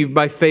received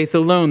by faith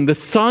alone. The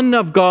Son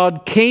of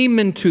God came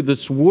into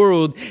this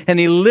world and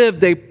He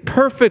lived a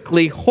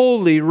perfectly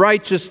holy,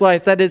 righteous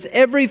life. That is,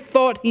 every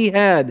thought He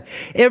had,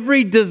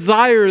 every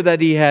desire that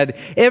He had,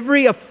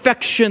 every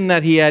affection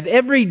that He had,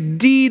 every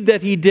deed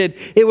that He did,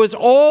 it was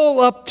all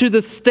up to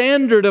the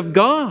standard of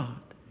God.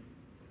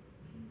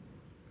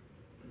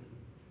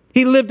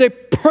 He lived a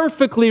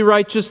perfectly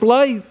righteous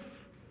life.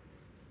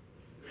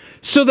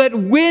 So that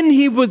when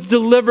He was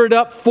delivered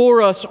up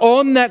for us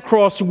on that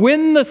cross,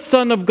 when the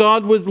Son of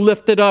God was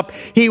lifted up,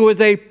 He was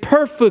a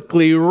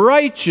perfectly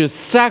righteous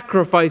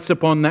sacrifice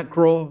upon that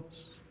cross.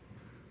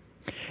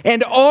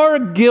 And our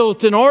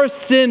guilt and our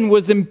sin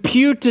was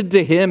imputed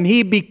to Him.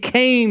 He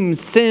became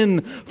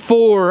sin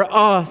for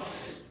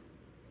us.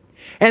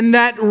 And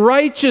that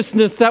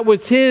righteousness that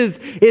was His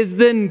is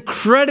then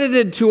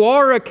credited to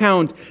our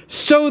account,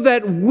 so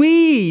that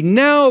we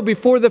now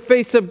before the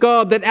face of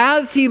God, that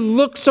as He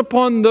looks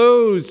upon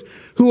those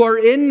who are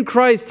in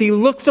Christ, He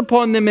looks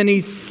upon them and He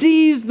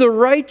sees the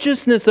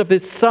righteousness of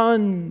His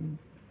Son.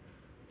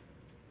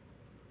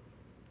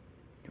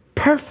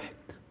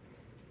 Perfect,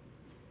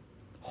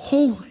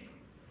 holy,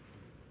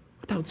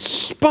 without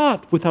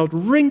spot, without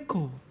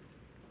wrinkle.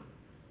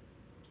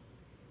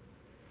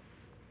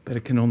 But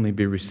it can only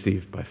be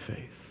received by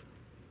faith.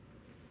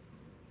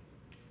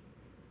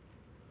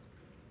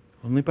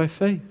 Only by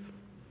faith.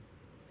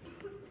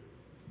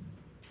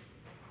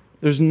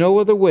 There's no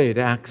other way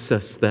to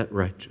access that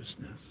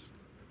righteousness.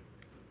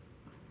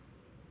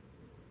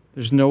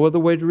 There's no other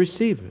way to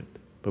receive it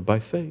but by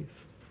faith.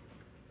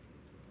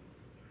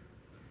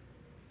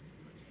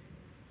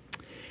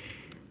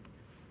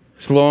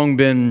 It's long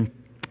been,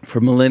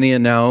 for millennia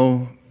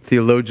now,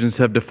 theologians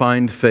have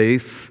defined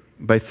faith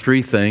by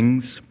three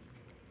things.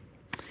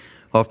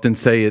 Often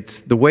say it's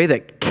the way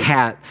that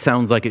cat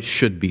sounds like it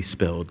should be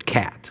spelled.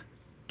 Cat.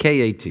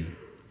 K-A-T.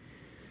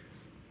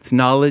 It's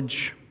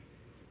knowledge,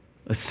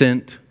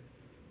 assent,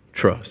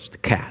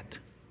 trust. Cat.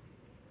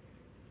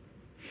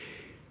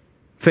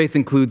 Faith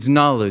includes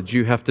knowledge.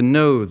 You have to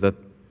know that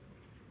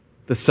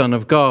the Son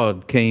of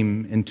God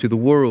came into the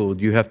world.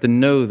 You have to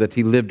know that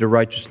He lived a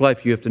righteous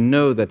life. You have to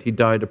know that He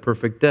died a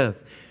perfect death.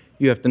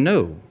 You have to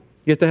know.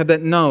 You have to have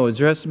that knowledge.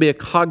 There has to be a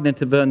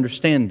cognitive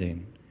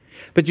understanding.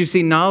 But you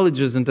see, knowledge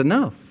isn't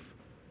enough.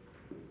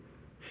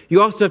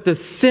 You also have to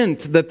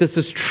assent that this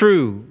is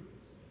true.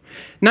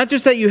 Not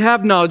just that you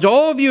have knowledge.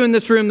 All of you in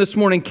this room this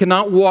morning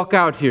cannot walk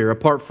out here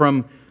apart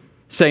from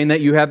saying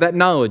that you have that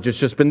knowledge. It's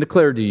just been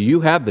declared to you.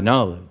 You have the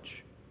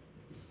knowledge.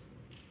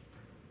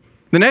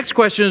 The next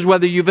question is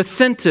whether you've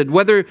assented,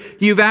 whether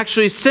you've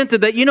actually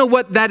assented that, you know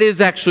what, that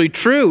is actually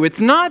true.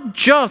 It's not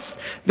just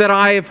that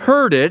I have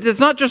heard it. It's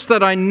not just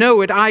that I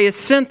know it. I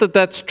assent that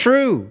that's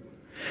true.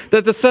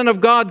 That the Son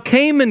of God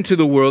came into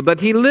the world,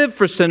 that He lived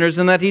for sinners,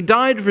 and that He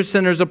died for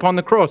sinners upon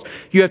the cross.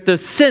 You have to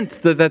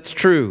assent that that's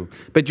true.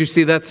 But you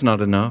see, that's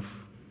not enough.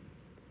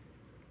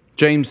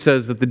 James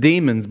says that the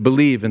demons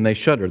believe and they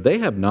shudder. They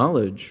have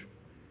knowledge.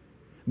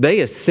 They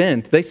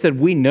assent. They said,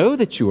 we know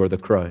that you are the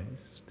Christ.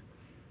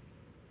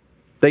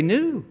 They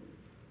knew.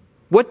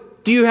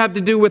 What do you have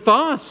to do with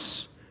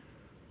us,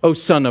 O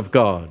Son of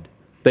God?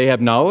 They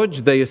have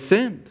knowledge. They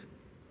assent.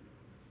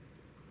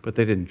 But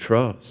they didn't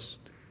trust.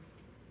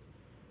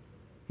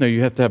 No,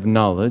 you have to have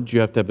knowledge, you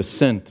have to have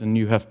assent, and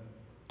you have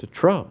to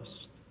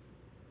trust.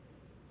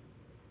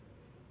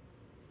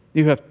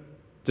 You have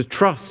to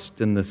trust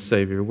in this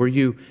Savior, where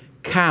you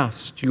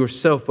cast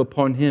yourself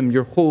upon Him,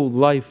 your whole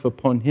life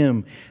upon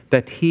Him,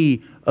 that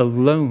He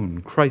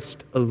alone,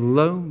 Christ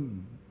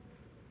alone,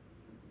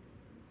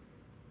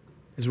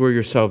 is where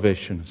your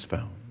salvation is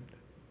found.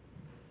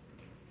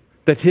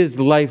 That His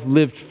life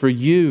lived for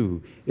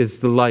you is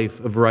the life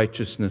of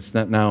righteousness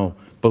that now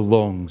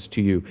belongs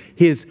to you.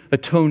 His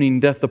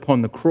atoning death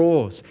upon the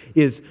cross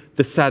is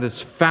the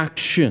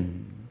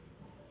satisfaction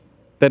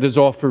that is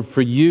offered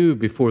for you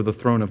before the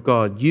throne of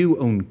God. You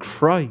own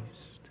Christ.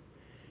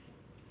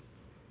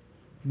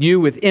 You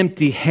with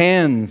empty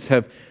hands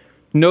have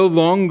no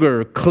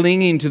longer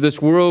clinging to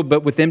this world,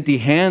 but with empty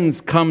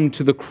hands come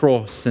to the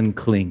cross and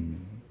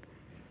cling.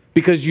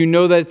 Because you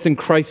know that it's in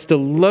Christ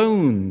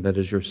alone that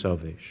is your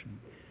salvation.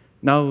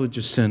 Knowledge,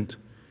 assent,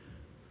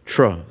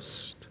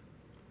 trust.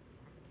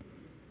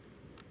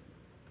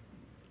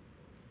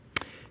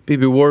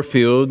 B.B.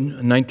 Warfield,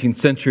 a 19th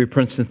century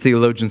Princeton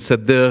theologian,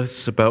 said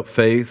this about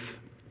faith.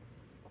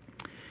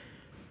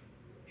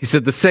 He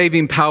said, the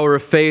saving power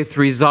of faith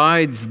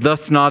resides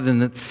thus not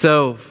in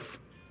itself,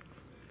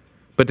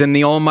 but in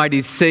the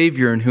Almighty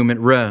Savior in whom it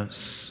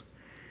rests.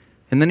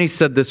 And then he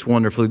said this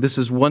wonderfully. This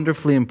is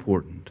wonderfully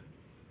important.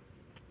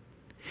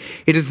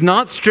 It is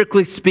not,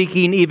 strictly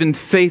speaking, even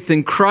faith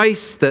in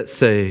Christ that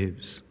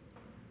saves,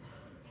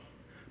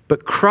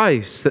 but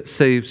Christ that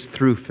saves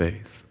through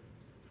faith.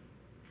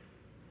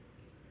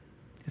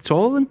 It's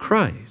all in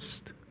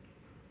Christ.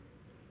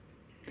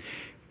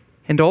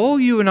 And all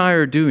you and I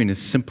are doing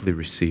is simply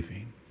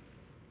receiving.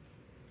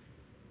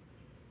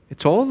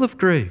 It's all of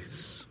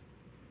grace.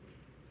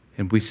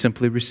 And we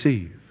simply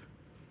receive.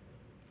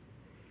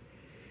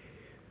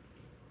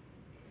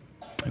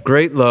 A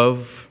great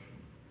love,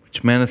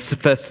 which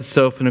manifests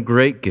itself in a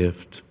great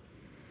gift,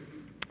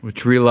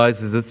 which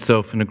realizes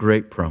itself in a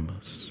great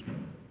promise.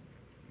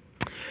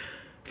 A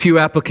few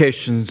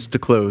applications to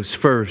close.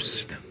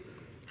 First,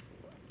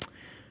 I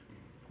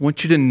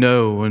want you to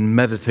know and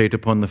meditate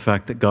upon the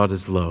fact that God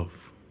is love.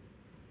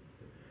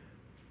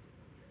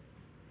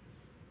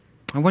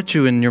 I want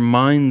you in your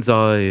mind's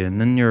eye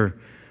and in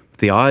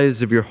the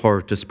eyes of your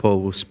heart, as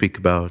Paul will speak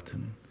about,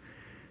 and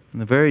in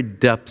the very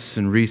depths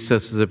and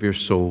recesses of your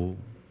soul,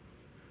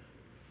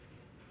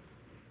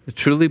 to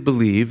truly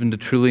believe and to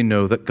truly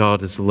know that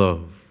God is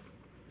love.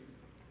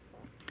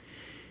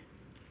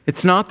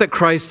 It's not that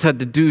Christ had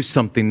to do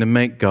something to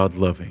make God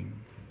loving.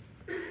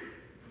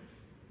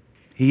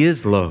 He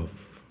is love.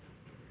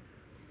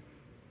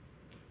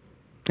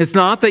 It's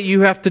not that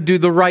you have to do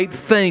the right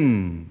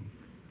thing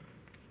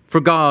for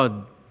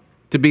God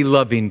to be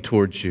loving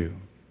towards you.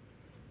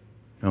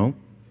 No.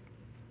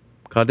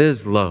 God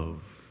is love.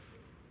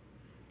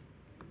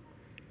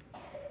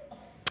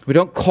 We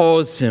don't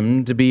cause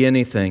Him to be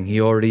anything. He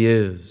already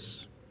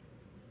is.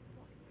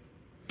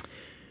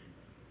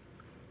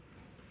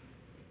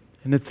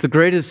 And it's the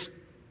greatest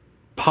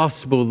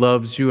possible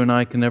loves you and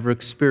I can ever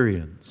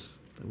experience,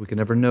 that we can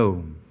ever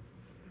know.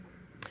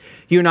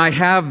 You and I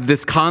have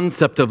this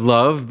concept of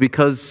love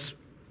because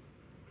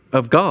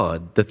of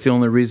God. That's the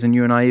only reason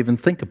you and I even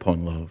think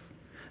upon love.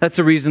 That's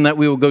the reason that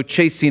we will go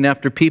chasing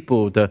after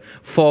people to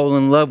fall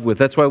in love with.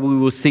 That's why we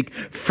will seek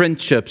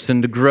friendships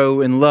and to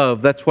grow in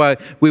love. That's why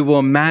we will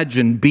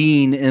imagine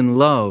being in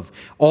love.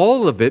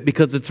 All of it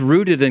because it's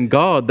rooted in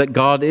God, that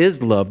God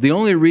is love. The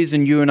only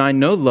reason you and I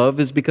know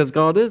love is because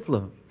God is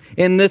love.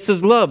 And this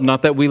is love,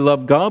 not that we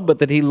love God, but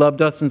that He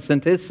loved us and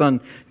sent His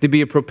Son to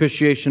be a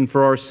propitiation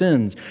for our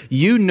sins.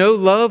 You know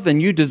love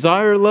and you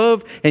desire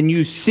love and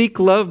you seek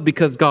love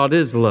because God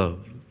is love.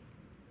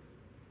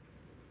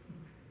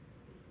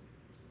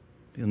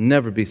 You'll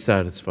never be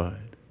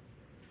satisfied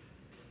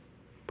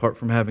apart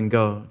from having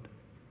God.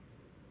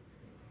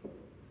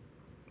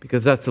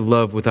 Because that's a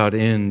love without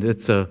end.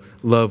 It's a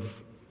love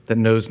that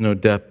knows no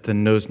depth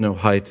and knows no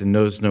height and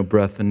knows no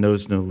breadth and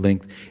knows no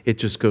length. It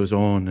just goes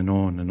on and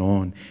on and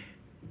on.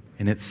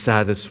 And it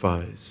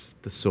satisfies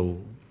the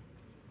soul.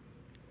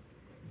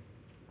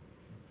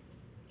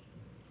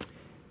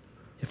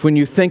 If when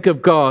you think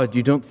of God,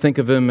 you don't think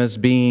of Him as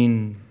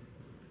being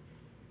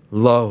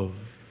love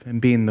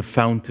and being the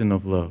fountain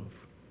of love,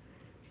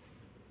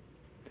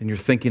 then you're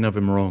thinking of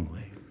Him wrongly.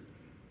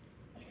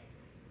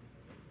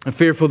 I'm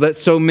fearful that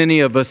so many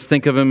of us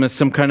think of Him as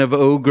some kind of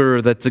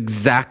ogre that's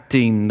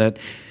exacting, that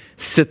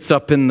sits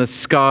up in the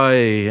sky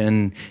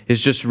and is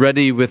just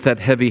ready with that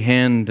heavy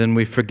hand, and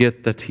we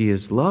forget that He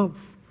is love.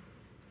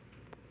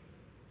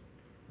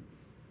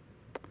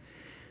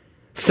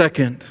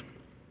 Second,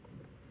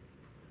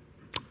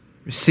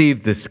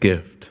 receive this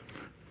gift.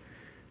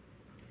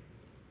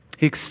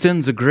 He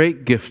extends a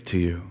great gift to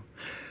you.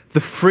 The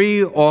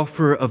free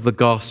offer of the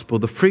gospel,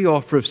 the free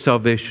offer of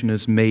salvation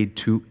is made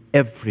to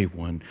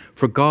everyone.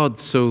 For God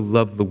so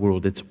loved the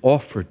world, it's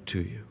offered to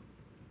you.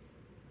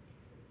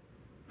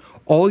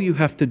 All you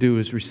have to do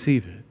is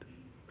receive it.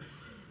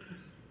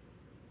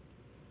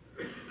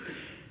 You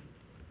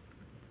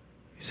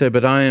say,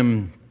 but I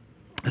am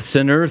a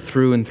sinner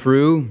through and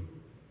through.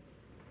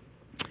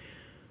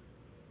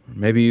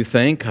 Maybe you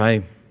think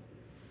I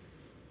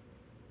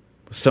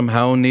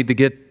somehow need to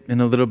get in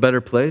a little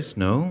better place.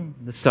 No,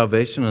 this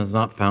salvation is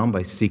not found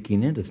by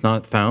seeking it. It's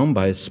not found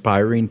by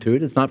aspiring to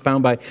it. It's not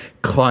found by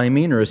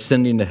climbing or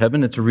ascending to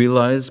heaven. It's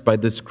realized by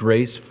this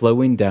grace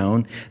flowing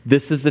down.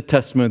 This is the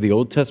testament of the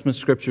Old Testament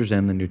Scriptures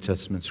and the New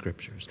Testament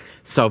Scriptures.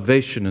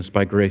 Salvation is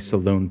by grace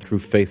alone, through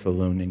faith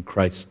alone, in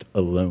Christ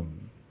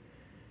alone.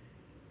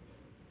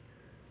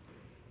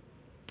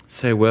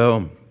 Say,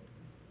 well,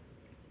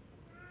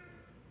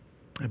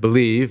 I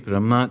believe, but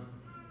I'm not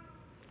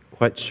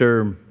quite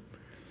sure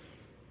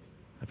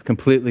I've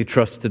completely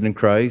trusted in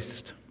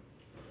Christ.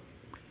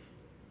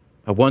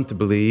 I want to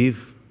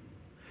believe.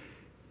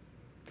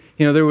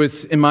 You know,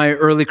 in my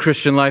early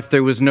Christian life,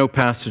 there was no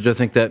passage, I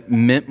think, that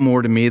meant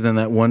more to me than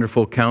that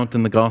wonderful account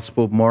in the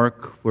Gospel of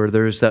Mark, where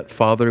there's that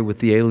father with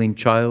the ailing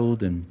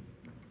child, and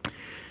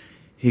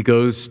he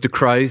goes to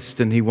Christ,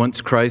 and he wants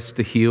Christ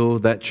to heal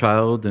that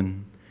child,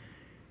 and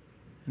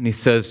he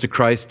says to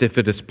Christ, if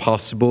it is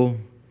possible,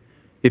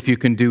 if you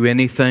can do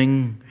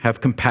anything, have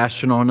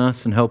compassion on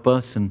us and help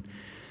us. And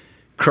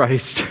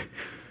Christ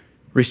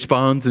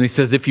responds and He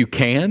says, if you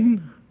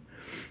can,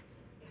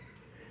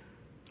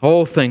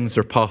 all things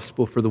are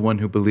possible for the one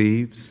who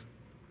believes.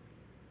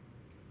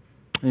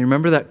 And you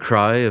remember that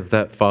cry of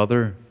that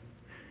father?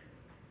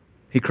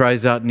 He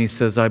cries out and he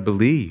says, I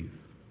believe.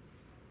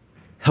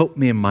 Help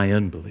me in my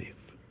unbelief.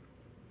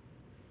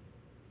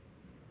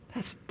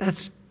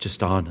 That's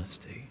just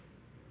honesty.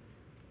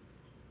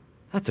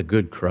 That's a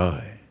good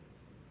cry.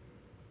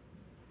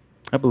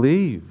 I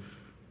believe,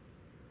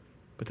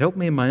 but help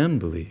me in my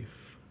unbelief.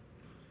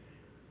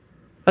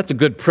 That's a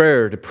good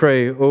prayer to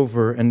pray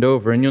over and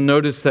over. And you'll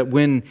notice that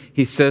when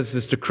he says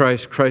this to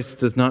Christ, Christ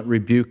does not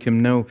rebuke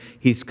him. No,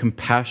 he's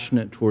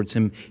compassionate towards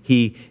him.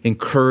 He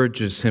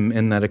encourages him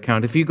in that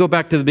account. If you go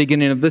back to the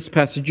beginning of this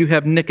passage, you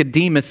have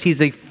Nicodemus. He's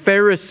a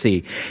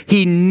Pharisee.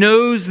 He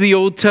knows the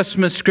Old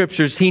Testament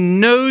scriptures. He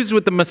knows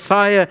what the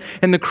Messiah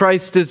and the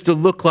Christ is to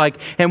look like.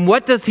 And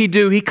what does he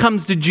do? He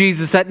comes to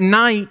Jesus at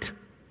night.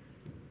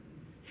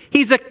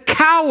 He's a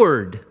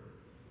coward.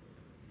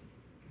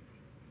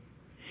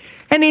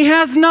 And he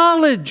has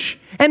knowledge,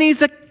 and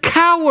he's a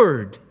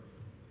coward.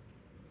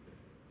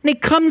 And he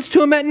comes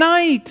to him at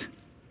night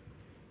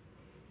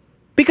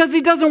because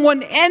he doesn't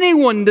want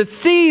anyone to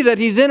see that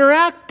he's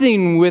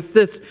interacting with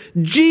this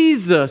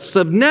Jesus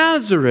of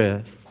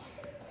Nazareth.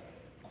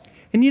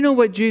 And you know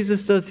what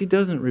Jesus does? He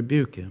doesn't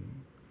rebuke him.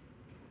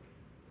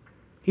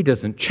 He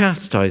doesn't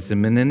chastise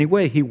him in any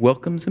way. He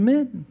welcomes him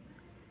in.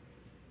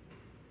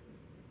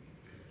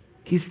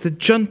 He's the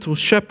gentle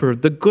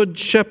shepherd, the good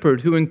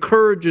shepherd who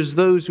encourages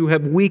those who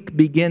have weak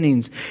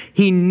beginnings.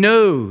 He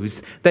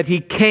knows that he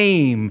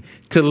came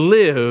to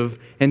live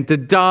and to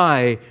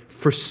die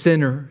for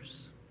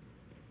sinners.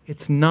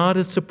 It's not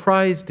a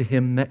surprise to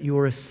him that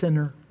you're a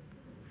sinner.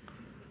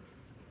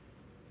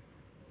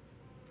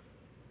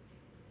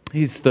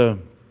 He's the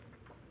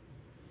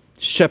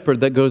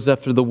shepherd that goes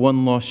after the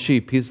one lost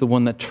sheep. He's the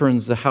one that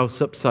turns the house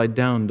upside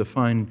down to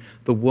find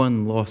the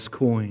one lost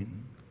coin.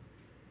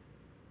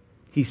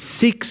 He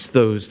seeks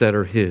those that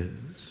are his.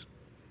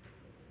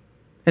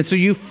 And so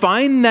you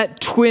find that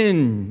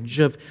twinge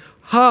of,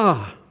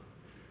 I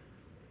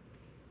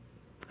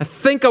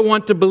think I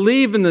want to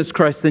believe in this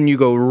Christ. Then you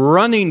go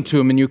running to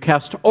him and you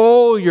cast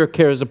all your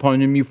cares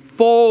upon him. You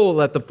fall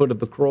at the foot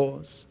of the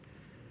cross.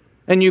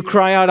 And you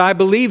cry out, I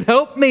believe,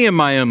 help me in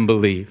my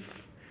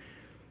unbelief.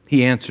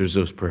 He answers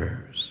those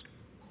prayers.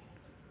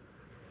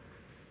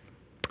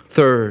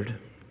 Third,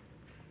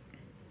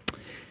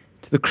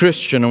 to the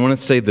Christian, I want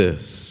to say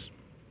this.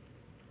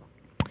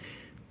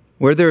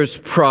 Where there is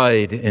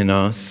pride in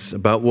us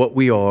about what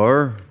we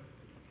are,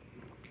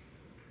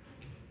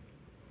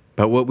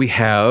 about what we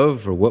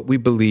have, or what we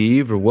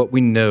believe, or what we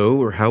know,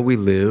 or how we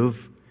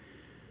live,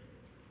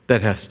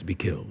 that has to be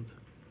killed.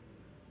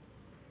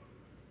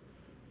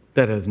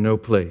 That has no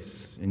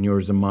place in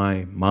yours and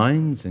my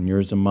minds, and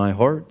yours and my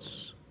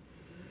hearts.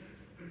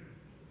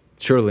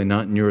 Surely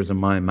not in yours and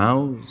my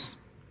mouths.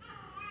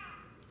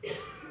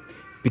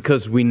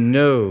 Because we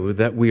know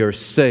that we are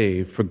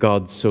saved, for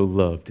God so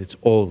loved. It's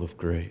all of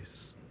grace.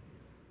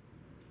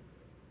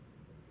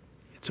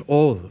 It's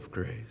all of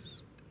grace.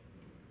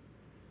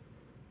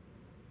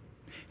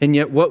 And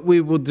yet what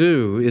we will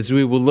do is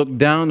we will look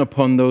down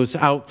upon those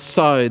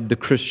outside the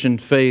Christian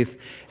faith,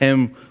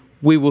 and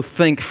we will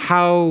think,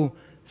 how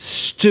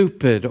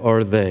stupid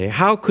are they?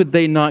 How could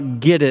they not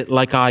get it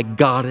like I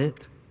got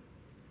it?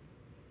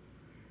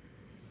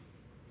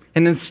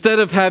 And instead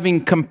of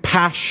having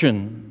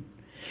compassion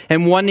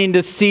and wanting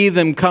to see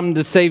them come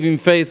to saving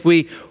faith,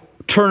 we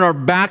turn our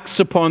backs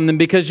upon them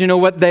because you know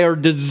what? They are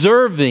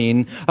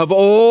deserving of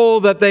all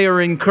that they are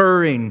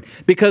incurring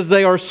because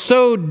they are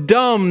so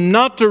dumb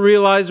not to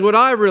realize what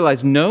I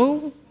realize.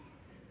 No,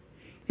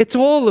 it's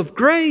all of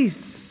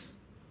grace.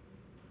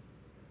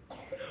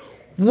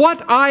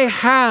 What I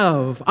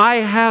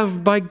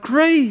have by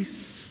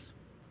grace.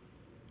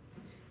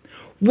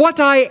 What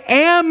I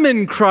am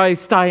in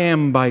Christ, I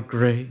am by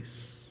grace.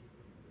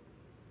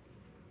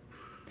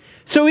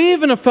 So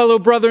even a fellow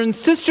brother and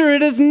sister,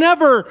 it is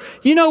never,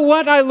 you know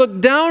what, I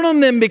look down on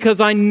them because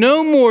I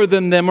know more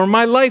than them or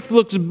my life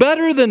looks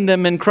better than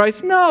them in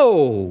Christ.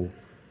 No.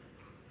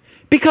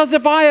 Because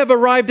if I have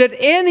arrived at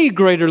any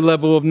greater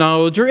level of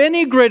knowledge or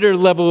any greater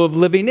level of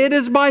living, it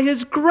is by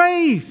His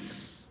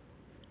grace.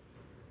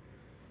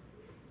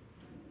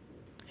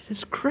 It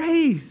is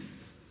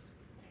grace.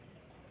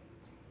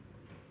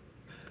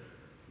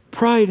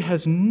 Pride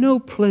has no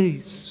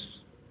place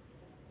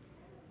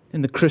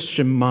in the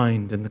Christian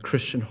mind, in the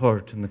Christian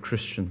heart, in the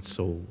Christian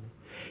soul.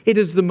 It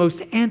is the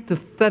most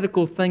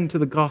antithetical thing to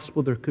the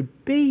gospel there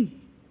could be.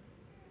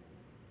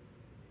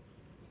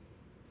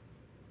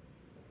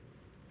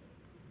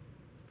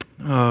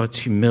 Oh, it's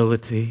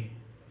humility.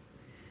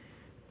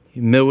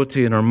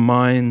 Humility in our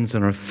minds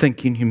and our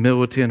thinking,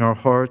 humility in our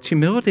hearts,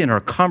 humility in our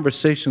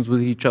conversations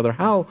with each other.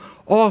 How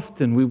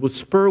often we will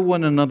spur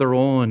one another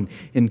on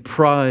in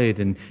pride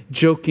and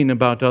joking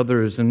about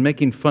others and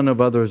making fun of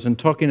others and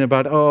talking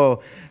about,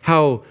 oh,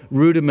 how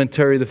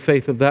rudimentary the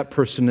faith of that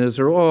person is,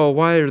 or oh,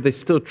 why are they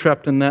still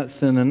trapped in that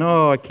sin, and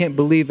oh, I can't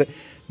believe it.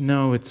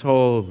 No, it's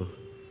all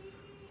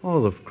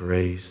of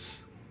grace.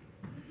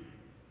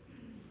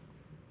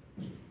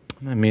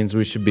 And that means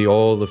we should be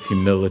all of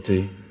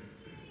humility.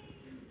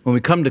 When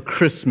we come to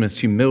Christmas,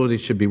 humility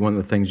should be one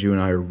of the things you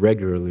and I are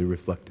regularly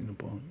reflecting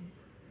upon.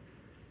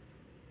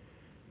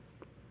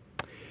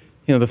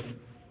 You know, the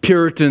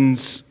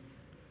Puritans,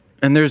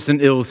 and there's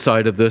an ill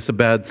side of this, a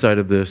bad side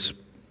of this,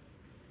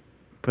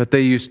 but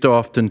they used to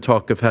often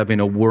talk of having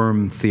a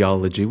worm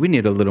theology. We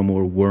need a little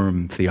more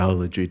worm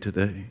theology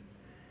today.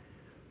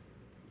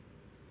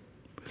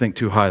 We think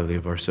too highly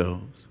of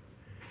ourselves.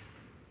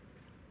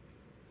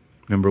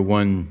 Remember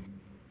one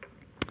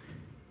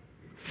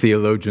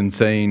theologian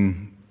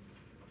saying,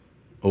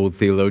 old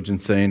theologian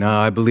saying,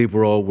 I believe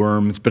we're all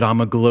worms, but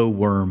I'm a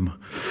glowworm.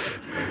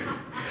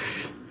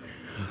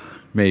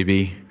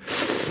 Maybe.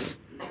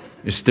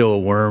 You're still a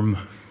worm.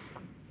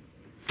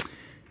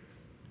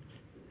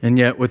 And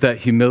yet, with that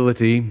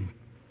humility,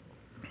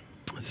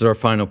 this is our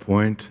final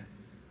point.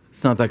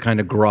 It's not that kind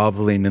of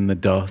groveling in the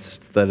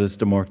dust that is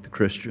to mark the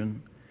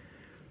Christian.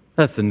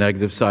 That's the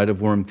negative side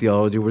of worm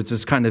theology, where it's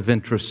this kind of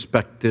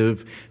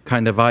introspective,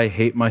 kind of I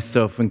hate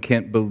myself and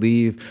can't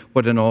believe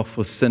what an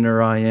awful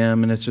sinner I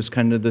am. And it's just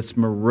kind of this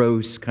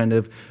morose kind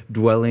of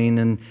dwelling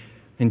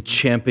and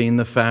championing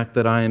the fact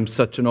that I am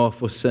such an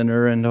awful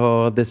sinner and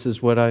this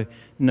is what I...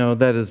 No,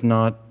 that is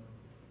not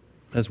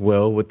as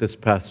well what this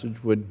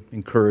passage would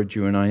encourage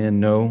you and I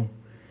in. No,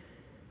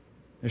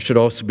 there should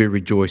also be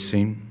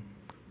rejoicing.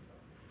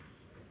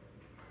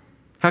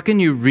 How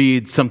can you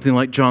read something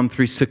like John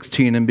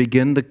 3:16 and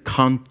begin to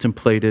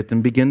contemplate it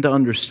and begin to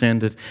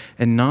understand it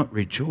and not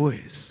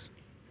rejoice?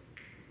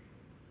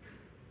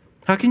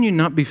 How can you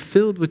not be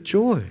filled with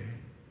joy?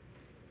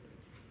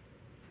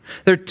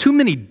 There are too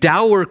many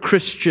dour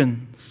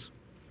Christians.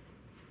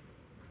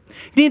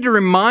 You need to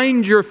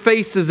remind your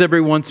faces every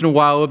once in a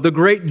while of the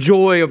great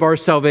joy of our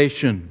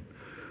salvation.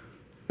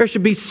 There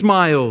should be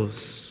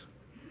smiles.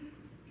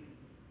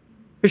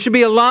 There should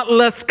be a lot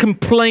less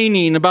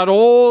complaining about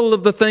all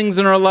of the things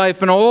in our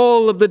life and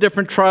all of the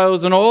different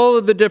trials and all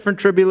of the different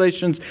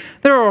tribulations.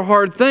 There are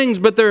hard things,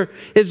 but there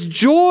is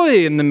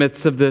joy in the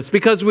midst of this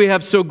because we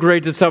have so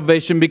great a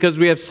salvation, because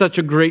we have such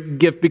a great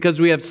gift,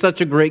 because we have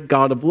such a great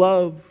God of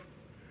love.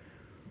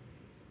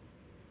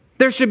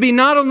 There should be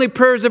not only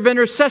prayers of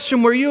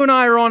intercession where you and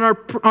I are on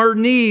our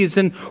knees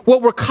and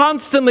what we're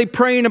constantly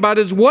praying about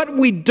is what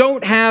we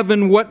don't have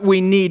and what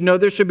we need. No,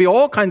 there should be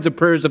all kinds of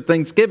prayers of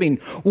thanksgiving.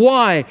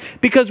 Why?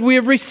 Because we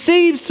have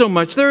received so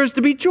much. There is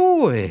to be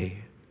joy.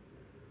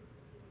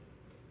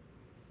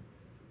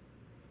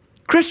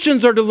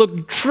 Christians are to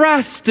look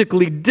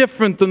drastically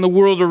different than the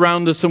world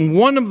around us, and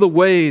one of the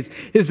ways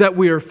is that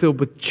we are filled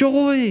with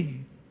joy.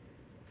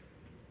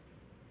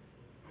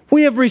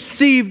 We have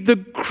received the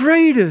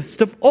greatest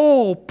of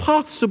all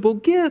possible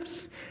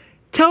gifts.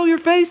 Tell your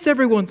face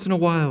every once in a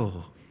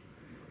while.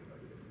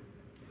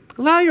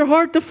 Allow your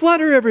heart to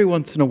flutter every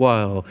once in a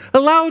while.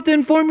 Allow it to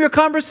inform your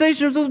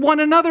conversations with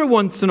one another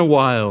once in a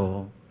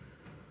while.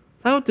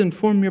 Allow it to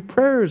inform your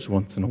prayers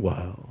once in a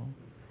while.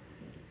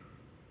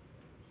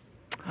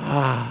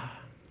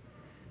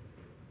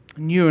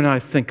 And you and I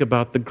think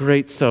about the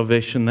great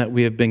salvation that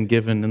we have been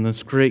given and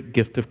this great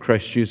gift of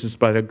Christ Jesus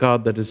by a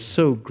God that has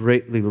so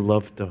greatly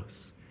loved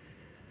us.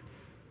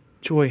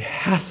 Joy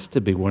has to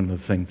be one of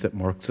the things that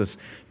marks us,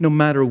 no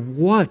matter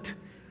what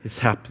is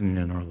happening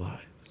in our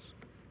lives.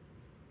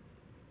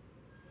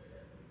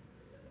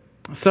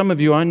 Some of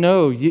you, I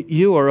know,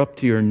 you are up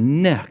to your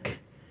neck.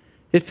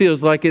 It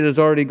feels like it has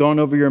already gone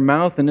over your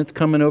mouth and it's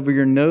coming over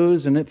your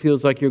nose, and it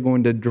feels like you're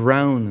going to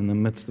drown in the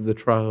midst of the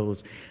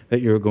trials that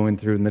you're going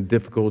through and the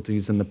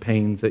difficulties and the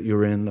pains that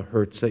you're in, the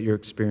hurts that you're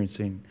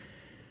experiencing.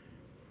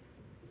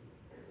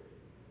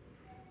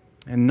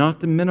 And not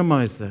to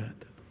minimize that.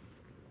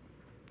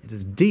 It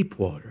is deep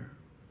water.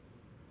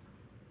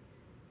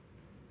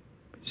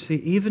 But you see,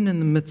 even in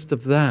the midst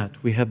of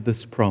that, we have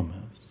this promise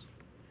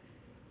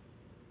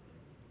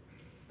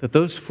that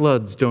those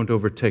floods don't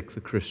overtake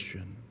the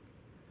Christian.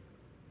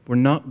 We're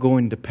not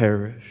going to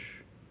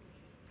perish.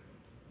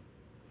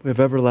 We have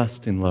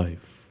everlasting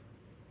life.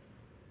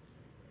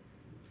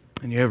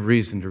 And you have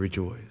reason to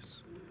rejoice.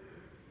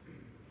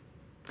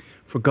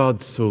 For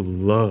God so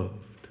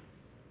loved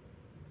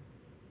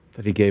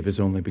that He gave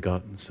His only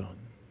begotten Son.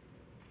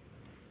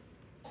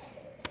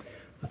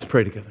 Let's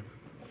pray together.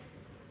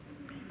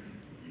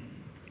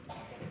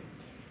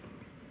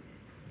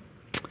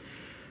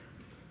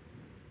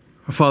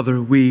 Our Father,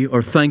 we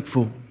are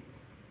thankful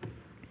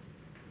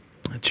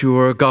that You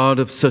are a God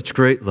of such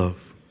great love,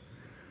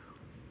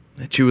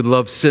 that You would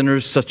love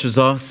sinners such as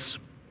us.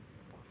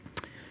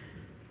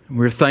 And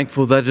we're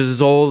thankful that it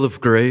is all of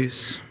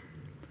grace,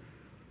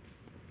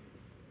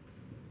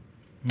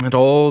 and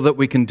all that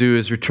we can do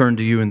is return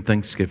to You in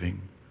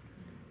thanksgiving.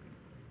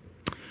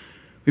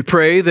 We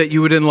pray that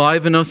You would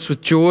enliven us with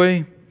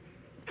joy,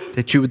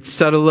 that You would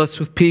settle us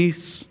with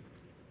peace,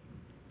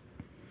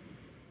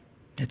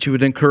 that You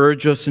would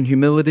encourage us in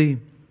humility.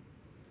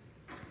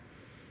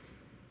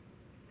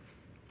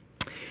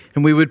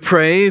 And we would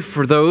pray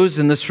for those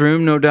in this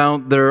room. No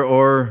doubt there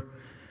are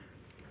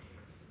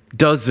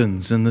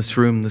dozens in this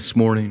room this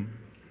morning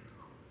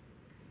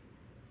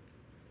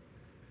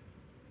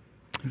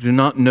who do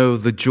not know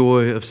the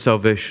joy of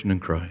salvation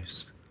in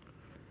Christ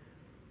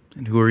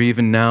and who are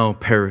even now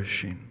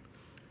perishing.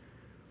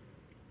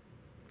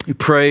 We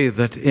pray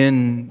that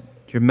in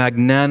Your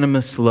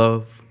magnanimous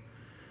love,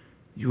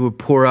 You would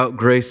pour out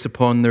grace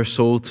upon their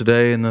soul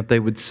today, and that they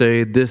would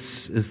say,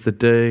 "This is the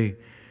day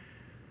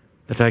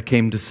that I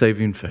came to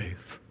saving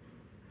faith."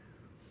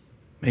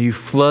 May You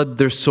flood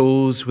their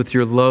souls with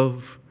Your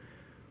love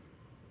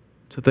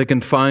so they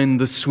can find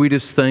the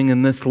sweetest thing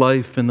in this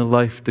life and the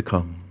life to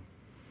come.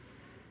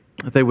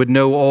 that they would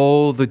know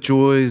all the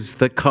joys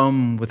that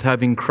come with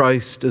having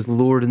Christ as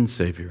Lord and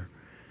Savior,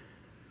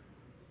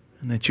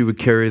 and that you would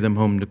carry them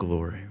home to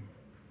glory.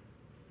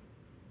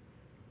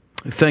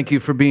 Thank you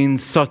for being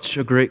such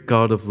a great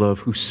God of love,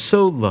 who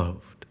so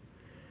loved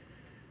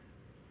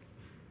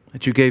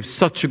that you gave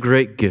such a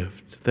great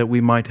gift that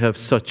we might have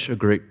such a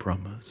great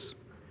promise.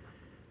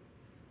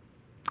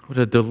 What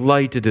a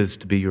delight it is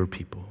to be your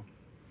people.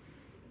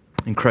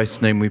 In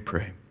Christ's name we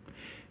pray.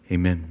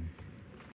 Amen.